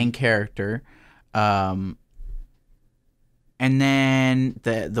and the main character, and then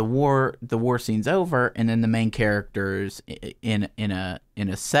the war scene's over, and then the main character's in a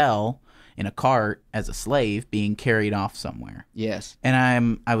cell in a cart as a slave being carried off somewhere. Yes.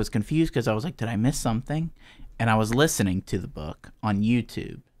 And I was confused because I was like, did I miss something? And I was listening to the book on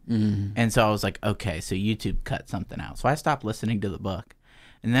YouTube, and so I was like, okay, so YouTube cut something out. So I stopped listening to the book.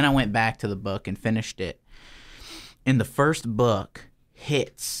 And then I went back to the book and finished it. And the first book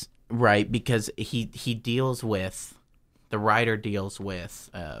hits, right, because the writer deals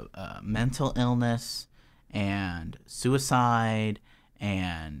with mental illness and suicide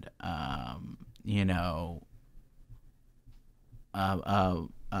and,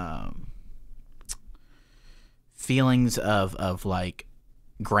 feelings of like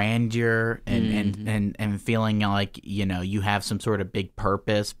grandeur and feeling like you have some sort of big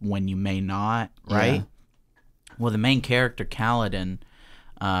purpose when you may not, right? Yeah. Well, the main character Kaladin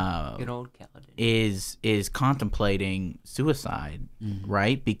Good old Kaladin. is contemplating suicide,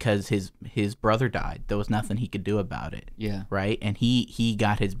 right? Because his brother died. There was nothing he could do about it. Yeah. Right? And he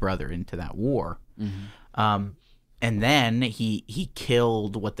got his brother into that war. And then he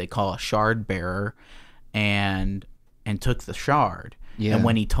killed what they call a shard bearer and took the shard. Yeah. And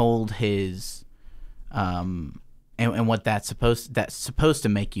when he told his and what that's supposed to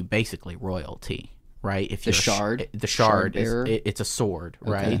make you basically royalty, right? If The you're shard? the shard is bearer? it's a sword,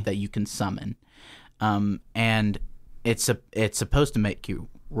 right? Okay. That you can summon. And it's supposed to make you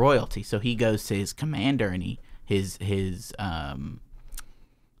royalty. So he goes to his commander and he's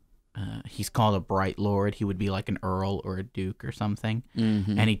called a Bright Lord. He would be like an earl or a duke or something.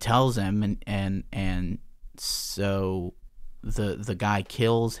 And he tells him and so the guy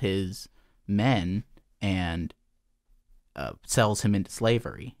kills his men and sells him into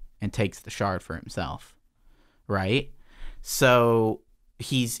slavery and takes the shard for himself, right? So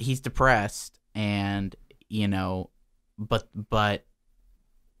he's depressed, and but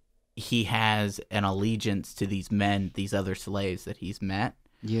he has an allegiance to these men, these other slaves that he's met.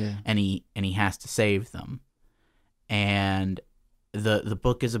 Yeah. And he has to save them. And the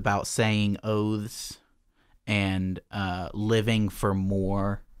book is about saying oaths and living for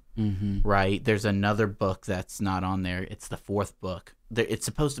more. Mm-hmm. Right? There's another book that's not on there. It's the fourth book. It's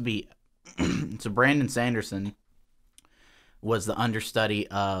supposed to be so Brandon Sanderson was the understudy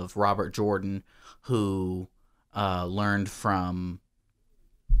of Robert Jordan, who learned from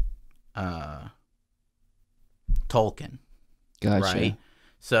Tolkien. Gotcha. Right?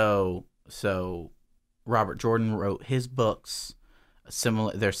 So Robert Jordan wrote his books.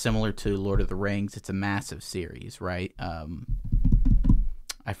 They're similar to Lord of the Rings. It's a massive series, right?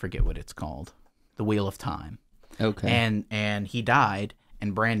 I forget what it's called. The Wheel of Time. Okay. And he died,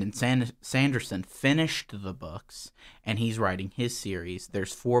 and Brandon Sanderson finished the books, and he's writing his series.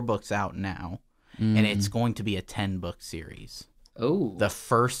 There's 4 books out now, and it's going to be a 10-book series. Oh. The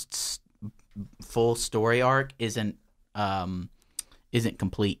first full story arc isn't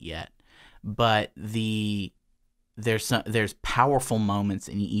complete yet, but there's powerful moments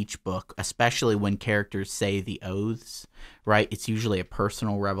in each book, especially when characters say the oaths, right? It's usually a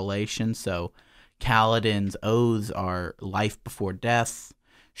personal revelation. So Kaladin's oaths are life before death,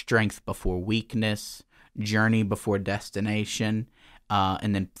 strength before weakness, journey before destination,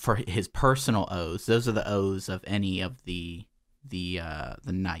 and then for his personal oaths, those are the oaths of any of the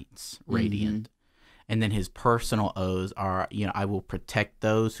knights radiant. And then his personal oaths are, I will protect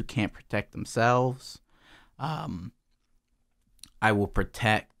those who can't protect themselves. I will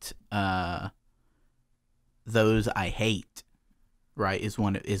protect those I hate. Right, is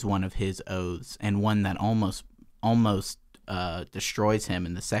one of his oaths, and one that almost destroys him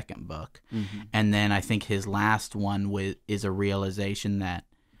in the second book. And then I think his last one is a realization that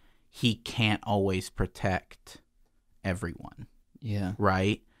he can't always protect everyone. Yeah.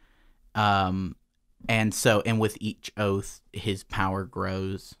 Right. And with each oath, his power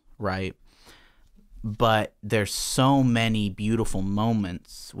grows. Right. But there's so many beautiful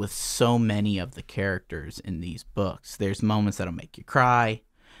moments with so many of the characters in these books. There's moments that'll make you cry.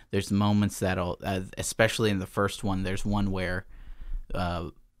 There's moments that'll, especially in the first one, there's one where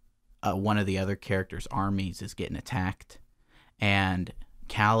one of the other characters' armies is getting attacked, and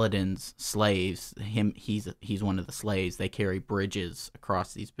Kaladin's slaves, he's one of the slaves. They carry bridges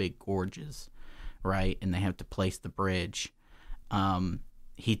across these big gorges, right? And they have to place the bridge.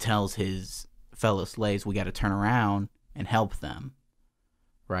 He tells his fellow slaves, we got to turn around and help them,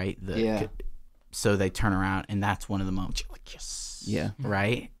 right? So they turn around, and that's one of the moments you're like, yes. Yeah.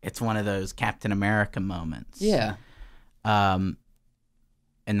 Right? It's one of those Captain America moments. Yeah. And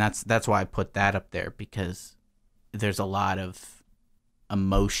that's why I put that up there, because there's a lot of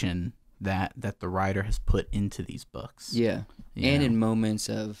emotion that the writer has put into these books. Yeah. And in moments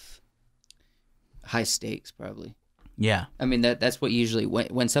of high stakes, probably. Yeah. I mean, that's what usually,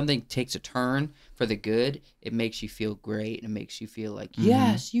 when something takes a turn for the good, it makes you feel great, and it makes you feel like,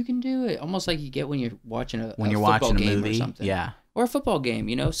 yes, you can do it. Almost like you get when you're watching a football game movie, or something. Yeah. Or a football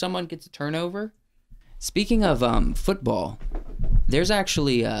game, someone gets a turnover. Speaking of football, there's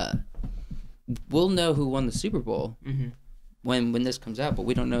actually, we'll know who won the Super Bowl when this comes out, but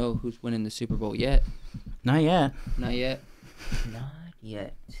we don't know who's winning the Super Bowl yet. Not yet. Not yet? Not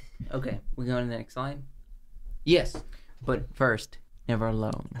yet. Okay, we go to the next slide. Yes. But first, Never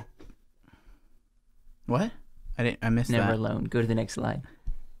Alone. What? I missed that. Never Alone. Go to the next slide.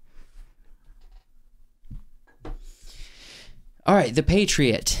 All right, The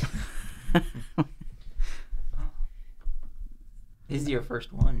Patriot. This is your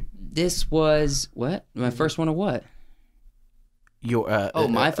first one. This was what? My first one of what? Your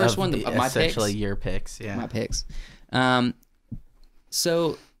my first one of my essentially picks? your picks, yeah. My picks.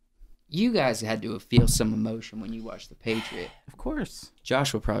 So you guys had to feel some emotion when you watched The Patriot. Of course.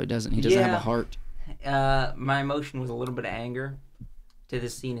 Joshua probably doesn't. He doesn't have a heart. My emotion was a little bit of anger to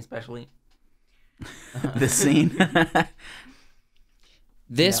this scene, especially. The scene.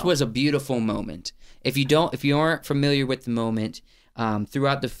 This was a beautiful moment. If you aren't familiar with the moment,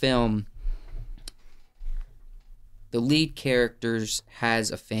 throughout the film, the lead characters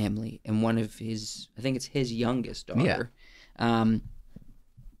has a family, and one of his, I think it's his youngest daughter,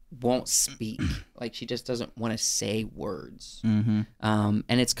 won't speak. Like, she just doesn't want to say words. And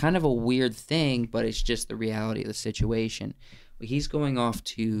it's kind of a weird thing, but it's just the reality of the situation. He's going off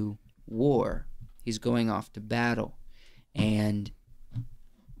to war. He's going off to battle. And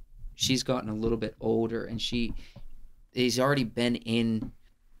she's gotten a little bit older, and he's already been in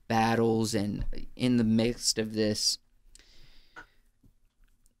battles and in the midst of this.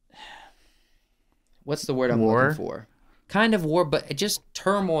 What's the word I'm War? looking for? Kind of war, but just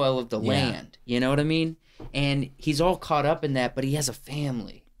turmoil of the land. You know what I mean? And he's all caught up in that, but he has a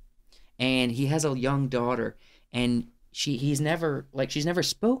family, and he has a young daughter, and she's never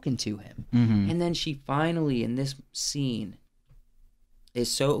spoken to him. And then she finally, in this scene,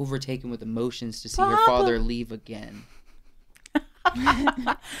 is so overtaken with emotions to see her father leave again.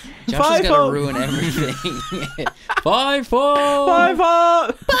 Josh is gonna ruin everything. 5-4.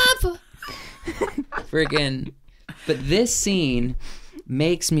 Papa. Friggin'. But this scene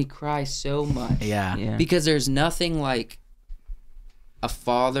makes me cry so much. Yeah. Because there's nothing like a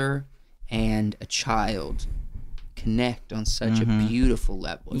father and a child connect on such a beautiful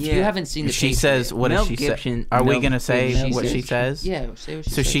level. If you haven't seen the she Patriot, says, what does she say? Are we going to say what she says? Yeah, say what she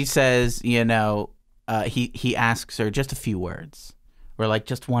So says. she says, you know, he asks her just a few words, or like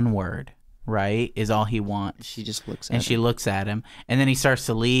just one word, right? Is all he wants. She just looks at And him. she looks at him, and then he starts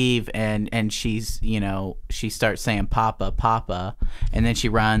to leave, and she's, you know, she starts saying, Papa, Papa, and then she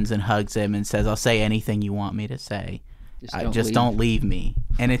runs and hugs him and says, I'll say anything you want me to say. Just don't leave me.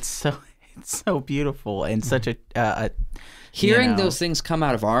 And it's so beautiful and such a hearing those things come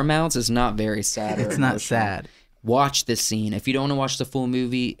out of our mouths is not very sad. It's not sad. Watch this scene. If you don't want to watch the full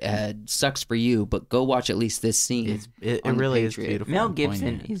movie, sucks for you, but go watch at least this scene. It really is beautiful. Mel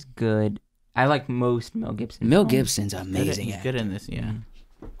Gibson is good. I like most Mel Gibson. Mel Gibson's amazing. He's good in this, yeah.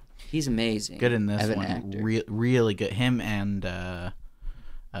 He's amazing. Good in this as an one. actor. Really good. Him and who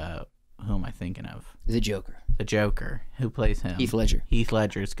am I thinking of? The Joker. The Joker. Who plays him? Heath Ledger. Heath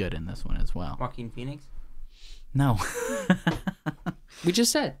Ledger's good in this one as well. Joaquin Phoenix? No. We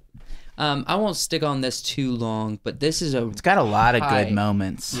just said. I won't stick on this too long, but this is It's got a lot of good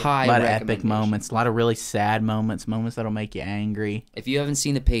moments. A high lot of epic recommendation. moments. A lot of really sad moments. Moments that'll make you angry. If you haven't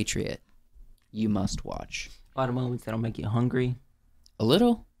seen The Patriot, you must watch. A lot of moments that'll make you hungry. A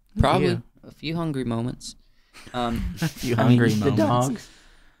little, probably few. a few hungry moments. A few hungry moments. The dogs.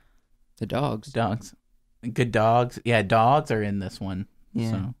 The dogs. Dogs. Good dogs. Yeah, dogs are in this one.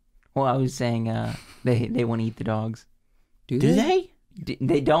 Yeah. So. Well, I was saying they want to eat the dogs. Do they?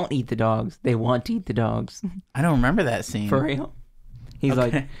 They don't eat the dogs. They want to eat the dogs. I don't remember that scene. For real. He's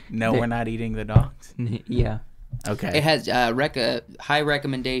Okay. No, we're not eating the dogs. like, yeah. Okay. It has high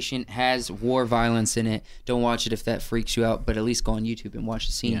recommendation, has war violence in it. Don't watch it if that freaks you out, but at least go on YouTube and watch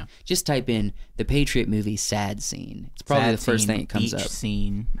the scene. Yeah. Just type in The Patriot movie sad scene. It's probably Sad the first scene, thing that comes beach up.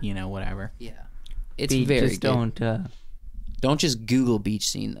 scene, whatever. Yeah. It's Just very good. Don't. Don't just Google beach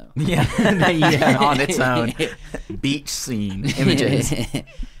scene, though. Yeah. Yeah, on its own. Beach scene images.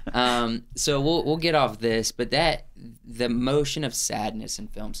 So we'll get off this, but the emotion of sadness in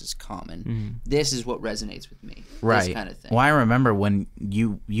films is common. Mm-hmm. This is what resonates with me. Right. This kind of thing. Well, I remember when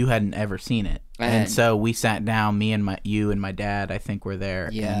you hadn't ever seen it, I and hadn't. so we sat down. You and my dad, I think, were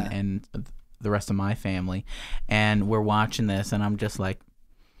there. Yeah. And the rest of my family, and we're watching this, and I'm just like,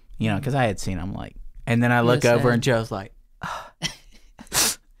 because I had seen. I'm like, and then I look over, and Joe's like.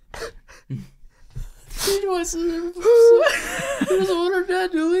 She doesn't want her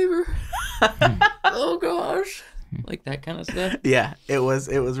dad to leave her. Oh gosh, like that kind of stuff. Yeah, it was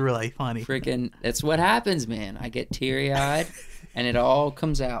really funny. Freaking, that's what happens, man. I get teary eyed, and it all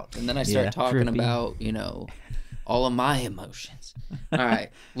comes out, and then I start talking Drippy. about all of my emotions. All right,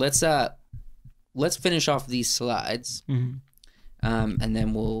 let's finish off these slides, Mm-hmm. and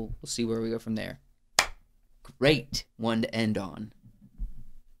then we'll see where we go from there. Great one to end on.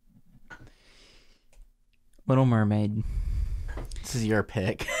 Little Mermaid. This is your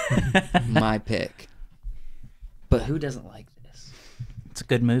pick. My pick. But who doesn't like this? It's a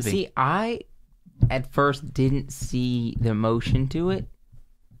good movie. See, I at first didn't see the emotion to it,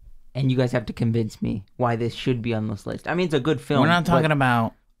 and you guys have to convince me why this should be on this list. I mean, it's a good film. We're not talking but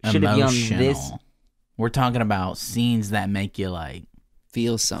about should it be on emotional. this? We're talking about scenes that make you like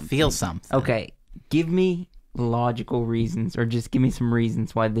Feel something. feel something. Okay, give me logical reasons, or just give me some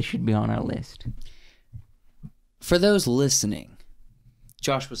reasons why this should be on our list. For those listening,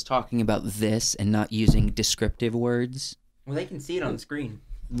 Josh was talking about this and not using descriptive words. Well, they can see it on the screen.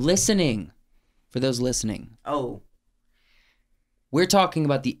 Listening. For those listening. Oh. We're talking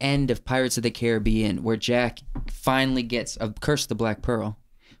about the end of Pirates of the Caribbean, where Jack finally gets of Curse of the Black Pearl,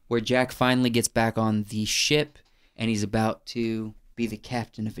 where Jack finally gets back on the ship, and he's about to be the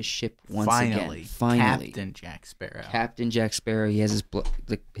captain of his ship once again. Finally, Captain Jack Sparrow. Captain Jack Sparrow. He has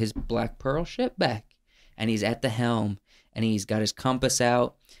his Black Pearl ship back, and he's at the helm, and he's got his compass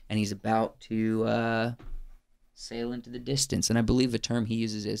out, and he's about to sail into the distance. And I believe the term he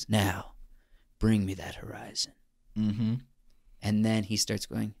uses is, "Now, bring me that horizon." Mm-hmm. And then he starts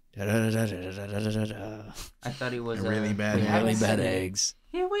going, da-da-da-da-da-da-da-da-da. I thought he was Really bad With eggs. really bad eggs.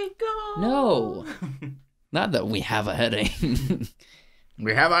 Here we go. No. Not that we have a headache.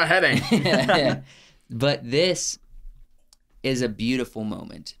 We have our headache. But this is a beautiful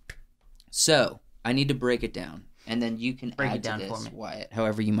moment. So, I need to break it down. And then you can Break add it down to for this, me. Wyatt,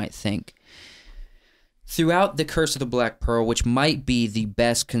 however you might think. Throughout The Curse of the Black Pearl, which might be the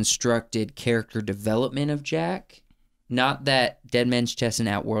best constructed character development of Jack, not that Dead Man's Chest and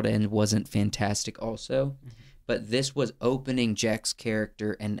Outworld End wasn't fantastic also, but this was opening Jack's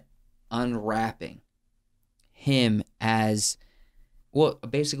character and unwrapping him as, well,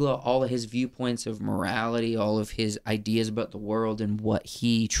 basically all of his viewpoints of morality, all of his ideas about the world and what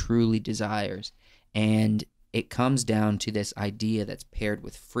he truly desires. And it comes down to this idea that's paired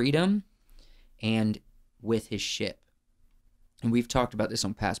with freedom and with his ship. And we've talked about this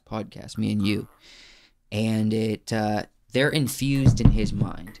on past podcasts, me and you. And they're infused in his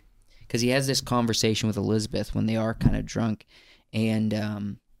mind. Because he has this conversation with Elizabeth when they are kind of drunk.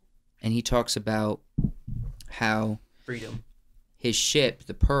 And he talks about how Freedom. his ship,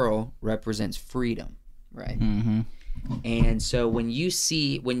 the Pearl, represents freedom, right? Mm-hmm. And so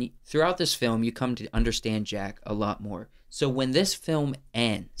throughout this film, you come to understand Jack a lot more. So when this film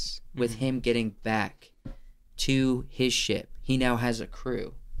ends with him getting back to his ship, he now has a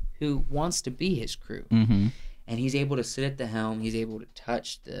crew who wants to be his crew. Mm-hmm. And he's able to sit at the helm. He's able to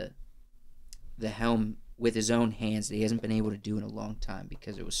touch the helm with his own hands that he hasn't been able to do in a long time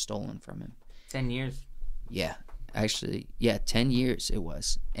because it was stolen from him. 10 years. Yeah, actually, 10 years it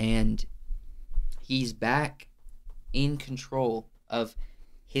was. And he's back in control of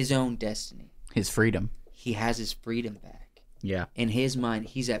his own destiny. His freedom. He has his freedom back. Yeah. In his mind,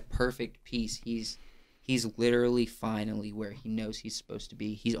 he's at perfect peace. He's literally finally where he knows he's supposed to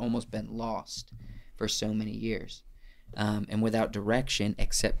be. He's almost been lost for so many years, and without direction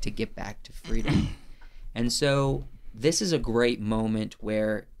except to get back to freedom. And so this is a great moment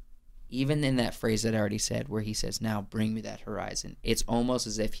where, even in that phrase that I already said, where he says, "Now bring me that horizon," it's almost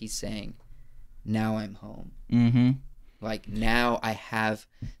as if he's saying, "Now I'm home." Mm-hmm. Like, now I have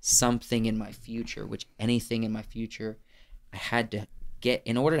something in my future, which anything in my future I had to get.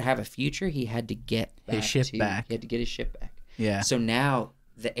 In order to have a future, he had to get His ship back. He had to get his ship back. Yeah. So now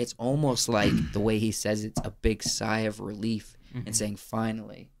it's almost like the way he says it's a big sigh of relief and saying,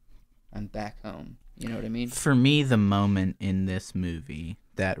 finally, I'm back home. You know what I mean? For me, the moment in this movie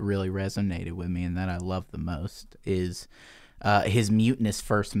that really resonated with me and that I love the most is his mutinous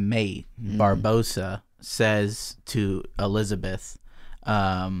first mate, Barbossa, says to Elizabeth,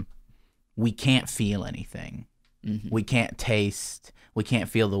 we can't feel anything. Mm-hmm. We can't taste. We can't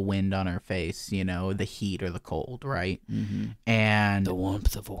feel the wind on our face, the heat or the cold, right? Mm-hmm. And the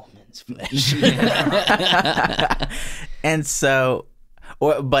warmth of a woman's flesh. And so,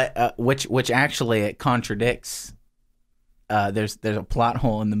 which actually it contradicts. There's a plot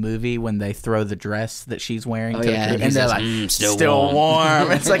hole in the movie when they throw the dress that she's wearing to the crew, and they're like, still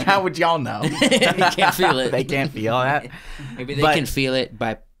warm. It's like, how would y'all know? They can't feel it. They can't feel that. Maybe they can feel it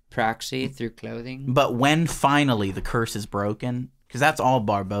by proxy through clothing. But when finally the curse is broken, because that's all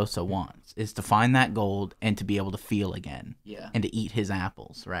Barbossa wants, is to find that gold and to be able to feel again. Yeah. And to eat his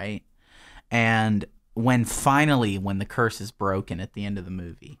apples, right? And when the curse is broken at the end of the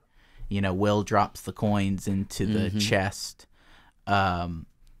movie, Will drops the coins into the chest.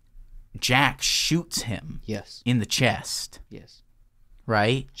 Jack shoots him. Yes. In the chest. Yes.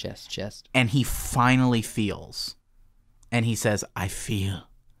 Right? Chest. And he finally feels. And he says, I feel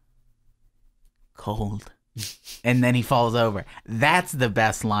cold. And then he falls over. That's the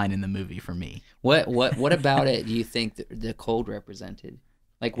best line in the movie for me. What about it do you think the cold represented?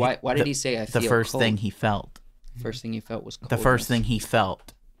 Like, why did he say I feel cold? The first thing he felt. First thing he felt was cold. The first thing he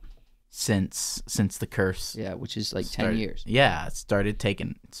felt since the curse. Yeah, which is like 10 years. Yeah, it started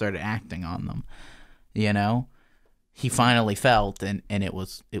acting on them. He finally felt, and it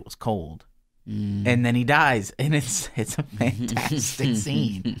was cold. And then he dies, and it's a fantastic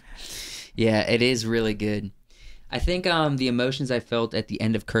scene. Yeah, it is really good. I think the emotions I felt at the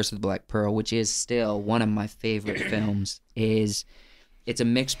end of Curse of the Black Pearl, which is still one of my favorite films, is it's a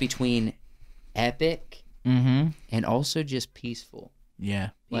mix between epic and also just peaceful. Yeah.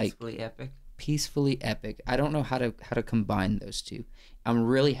 Peacefully epic. Peacefully epic. I don't know how to combine those two. I'm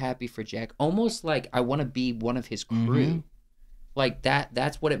really happy for Jack. Almost like I want to be one of his crew. Like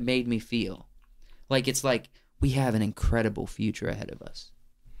that's what it made me feel. Like, it's like we have an incredible future ahead of us.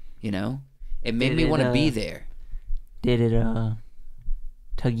 It made me want to be there. Did it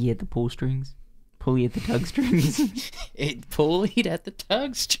tug you at the pull strings? Pulley at the tug strings. It pulleyed at the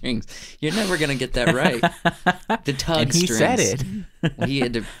tug strings. You're never gonna get that right. The tug And he strings. said it. Well, he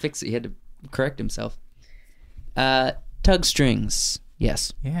had to fix it. He had to correct himself. Tug strings.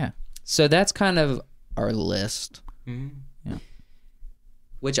 Yes. Yeah. So that's kind of our list. Mm-hmm.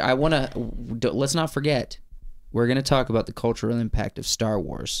 Which I want to. Let's not forget. We're gonna talk about the cultural impact of Star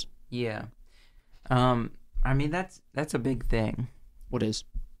Wars. Yeah. I mean, that's a big thing. What is?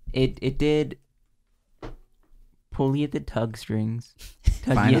 It did pulley at the tug strings.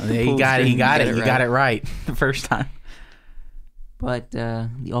 Tuggy Finally, at the he pull got it. He strings. got it. Get it You got it right the first time. But the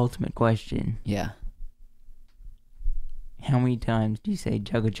ultimate question: Yeah. how many times do you say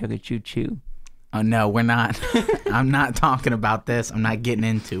 "chugga chugga choo choo"? Oh no, we're not. I'm not talking about this. I'm not getting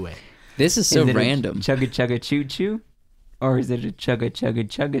into it. This is so Is it random. A chugga chugga choo choo, or is it a chugga chugga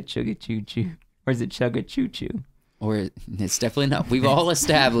chugga chugga choo choo, or is it chugga choo choo? Or it's definitely not. We've all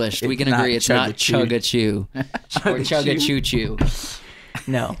established. We It's can not agree it's not chugga-choo. chugga-chew or chugga-choo-choo.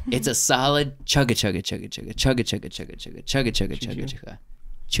 No, It's a solid chugga-chugga-chugga-chugga, chugga-chugga-chugga-chugga, chugga-chugga-chugga-chugga,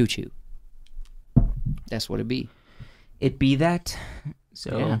 choo-choo. That's what it be. it be that.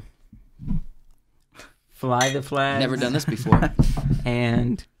 So, Yeah. fly the flag. Never done this before.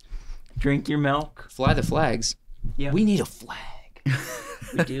 And drink your milk. Fly the flags. Yeah, We need a flag.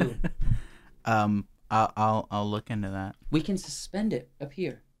 we do. I'll look into that. We can suspend it up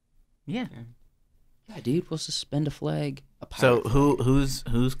here. Yeah. Yeah, dude, we'll suspend a flag. A So pirate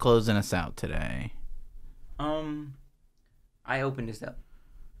flag. who's closing us out today? I opened this up.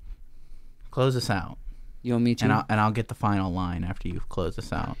 Close us out, You want me to? and I'll get the final line after you close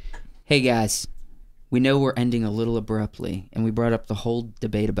us out. Hey, guys. We know we're ending a little abruptly, and we brought up the whole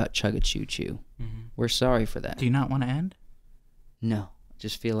debate about chugga-choo-choo. Mm-hmm. We're sorry for that. Do you not want to end? No. I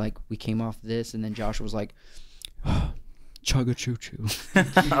just feel like we came off this, and then Joshua was like, chugga-choo-choo.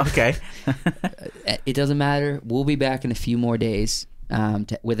 Okay. It doesn't matter. We'll be back in a few more days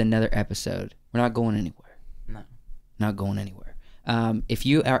with another episode. We're not going anywhere. No. Not going anywhere. If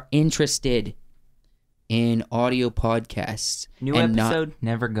you are interested in audio podcasts, New and episode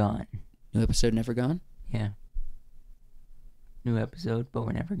never gone. New episode never gone? Yeah. New episode, but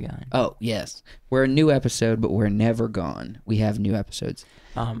we're never gone. Oh, yes. We're a new episode, but we're never gone. We have new episodes.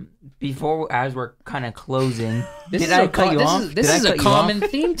 Before, as we're kind of closing, This did is I a cut you off? This Did I is a cut you off? common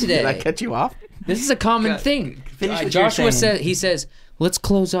theme today. Did I cut you off? This is a common Go- thing. finish what you're Joshua saying. says, let's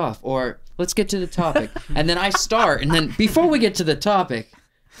close off, or let's get to the topic. And then I start, and then before we get to the topic,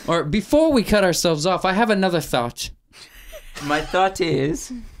 or before we cut ourselves off, I have another thought. My thought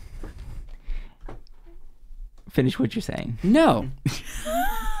is, finish what you're saying. No. You're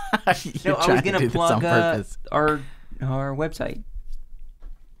No, I trying was to gonna do this on plug purpose. our website.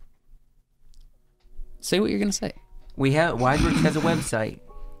 Say what you're going to say. We have Wiseworks has a website.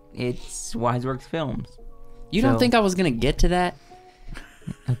 It's Wiseworks Films. You don't So- think I was going to get to that?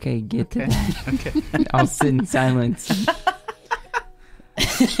 Okay, get to Okay. that. Okay. I'll sit in silence.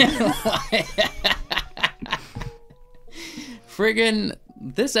 Friggin'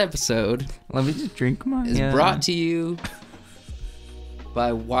 this episode Let me just drink my. is brought to you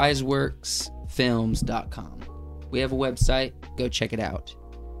by wiseworksfilms.com. We have a website. Go check it out.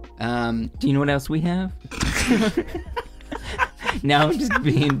 Do you know what else we have? Now I'm just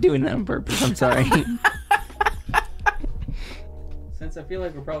doing that on purpose. I'm sorry. Since I feel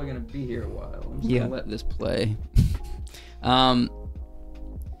like we're probably going to be here a while, I'm just Yeah. going to let this play. Where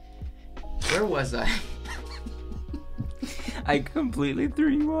was I? I completely threw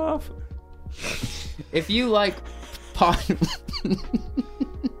you off. If you like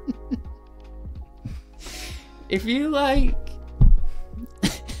if you like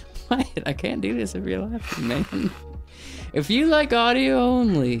Wyatt, I can't do this if you're laughing, man. If you like audio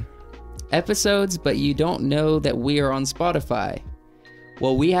only episodes, but you don't know that we are on Spotify,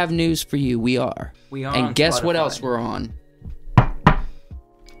 well, we have news for you. We are. We are And on guess what Spotify. else we're on?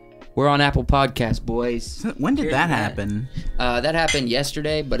 We're on Apple Podcasts, boys. When did Here's that that. happen? That happened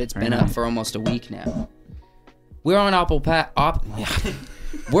yesterday, but it's been Right. up for almost a week now. We're on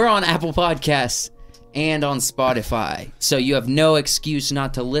We're on Apple Podcasts and on Spotify. So you have no excuse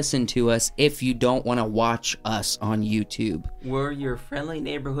not to listen to us if you don't want to watch us on YouTube. We're your friendly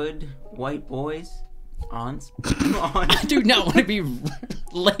neighborhood white boys on. I do not want to be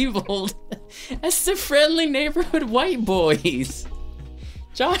labeled as the friendly neighborhood white boys.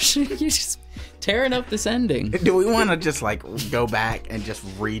 Josh, you're just tearing up this ending. Do we want to just like go back and just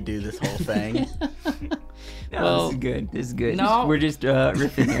redo this whole thing? No, Well, this is good. This is good. no. We're just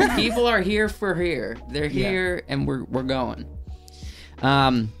riffing here. People are here for here. They're here, and we're going.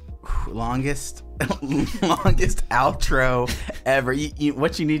 Longest outro ever.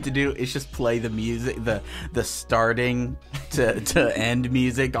 What you need to do is just play the music, the starting to end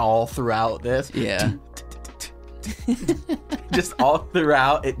music all throughout this. Yeah. Just all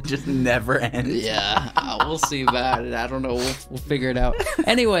throughout, it just never ends. Yeah, we'll see about it. I don't know. We'll figure it out.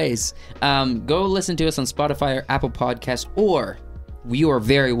 Anyways, go listen to us on Spotify or Apple Podcasts, or you are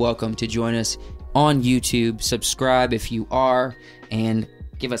very welcome to join us on YouTube. Subscribe if you are, and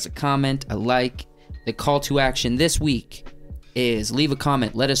give us a comment, a like. The call to action this week is leave a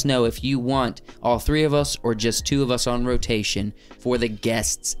comment. Let us know if you want all three of us or just two of us on rotation for the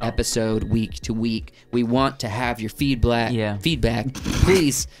guests episode week to week. We want to have your feedback.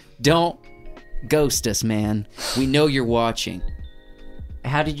 Please don't ghost us, man. We know you're watching.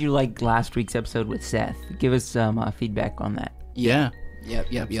 How did you like last week's episode with Seth? Give us some feedback on that. Yeah. Yep.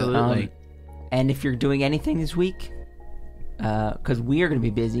 Absolutely. And if you're doing anything this week, because we are going to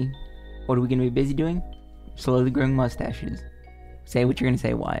be busy, what are we going to be busy doing? Slowly growing mustaches. Say what you're going to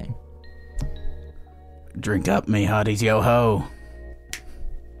say, Wyatt. Drink up, me hotties, yo ho.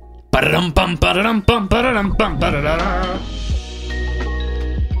 Ba-da-dum-bum, ba-da-dum-bum, ba-da-dum-bum, ba-da-da-da.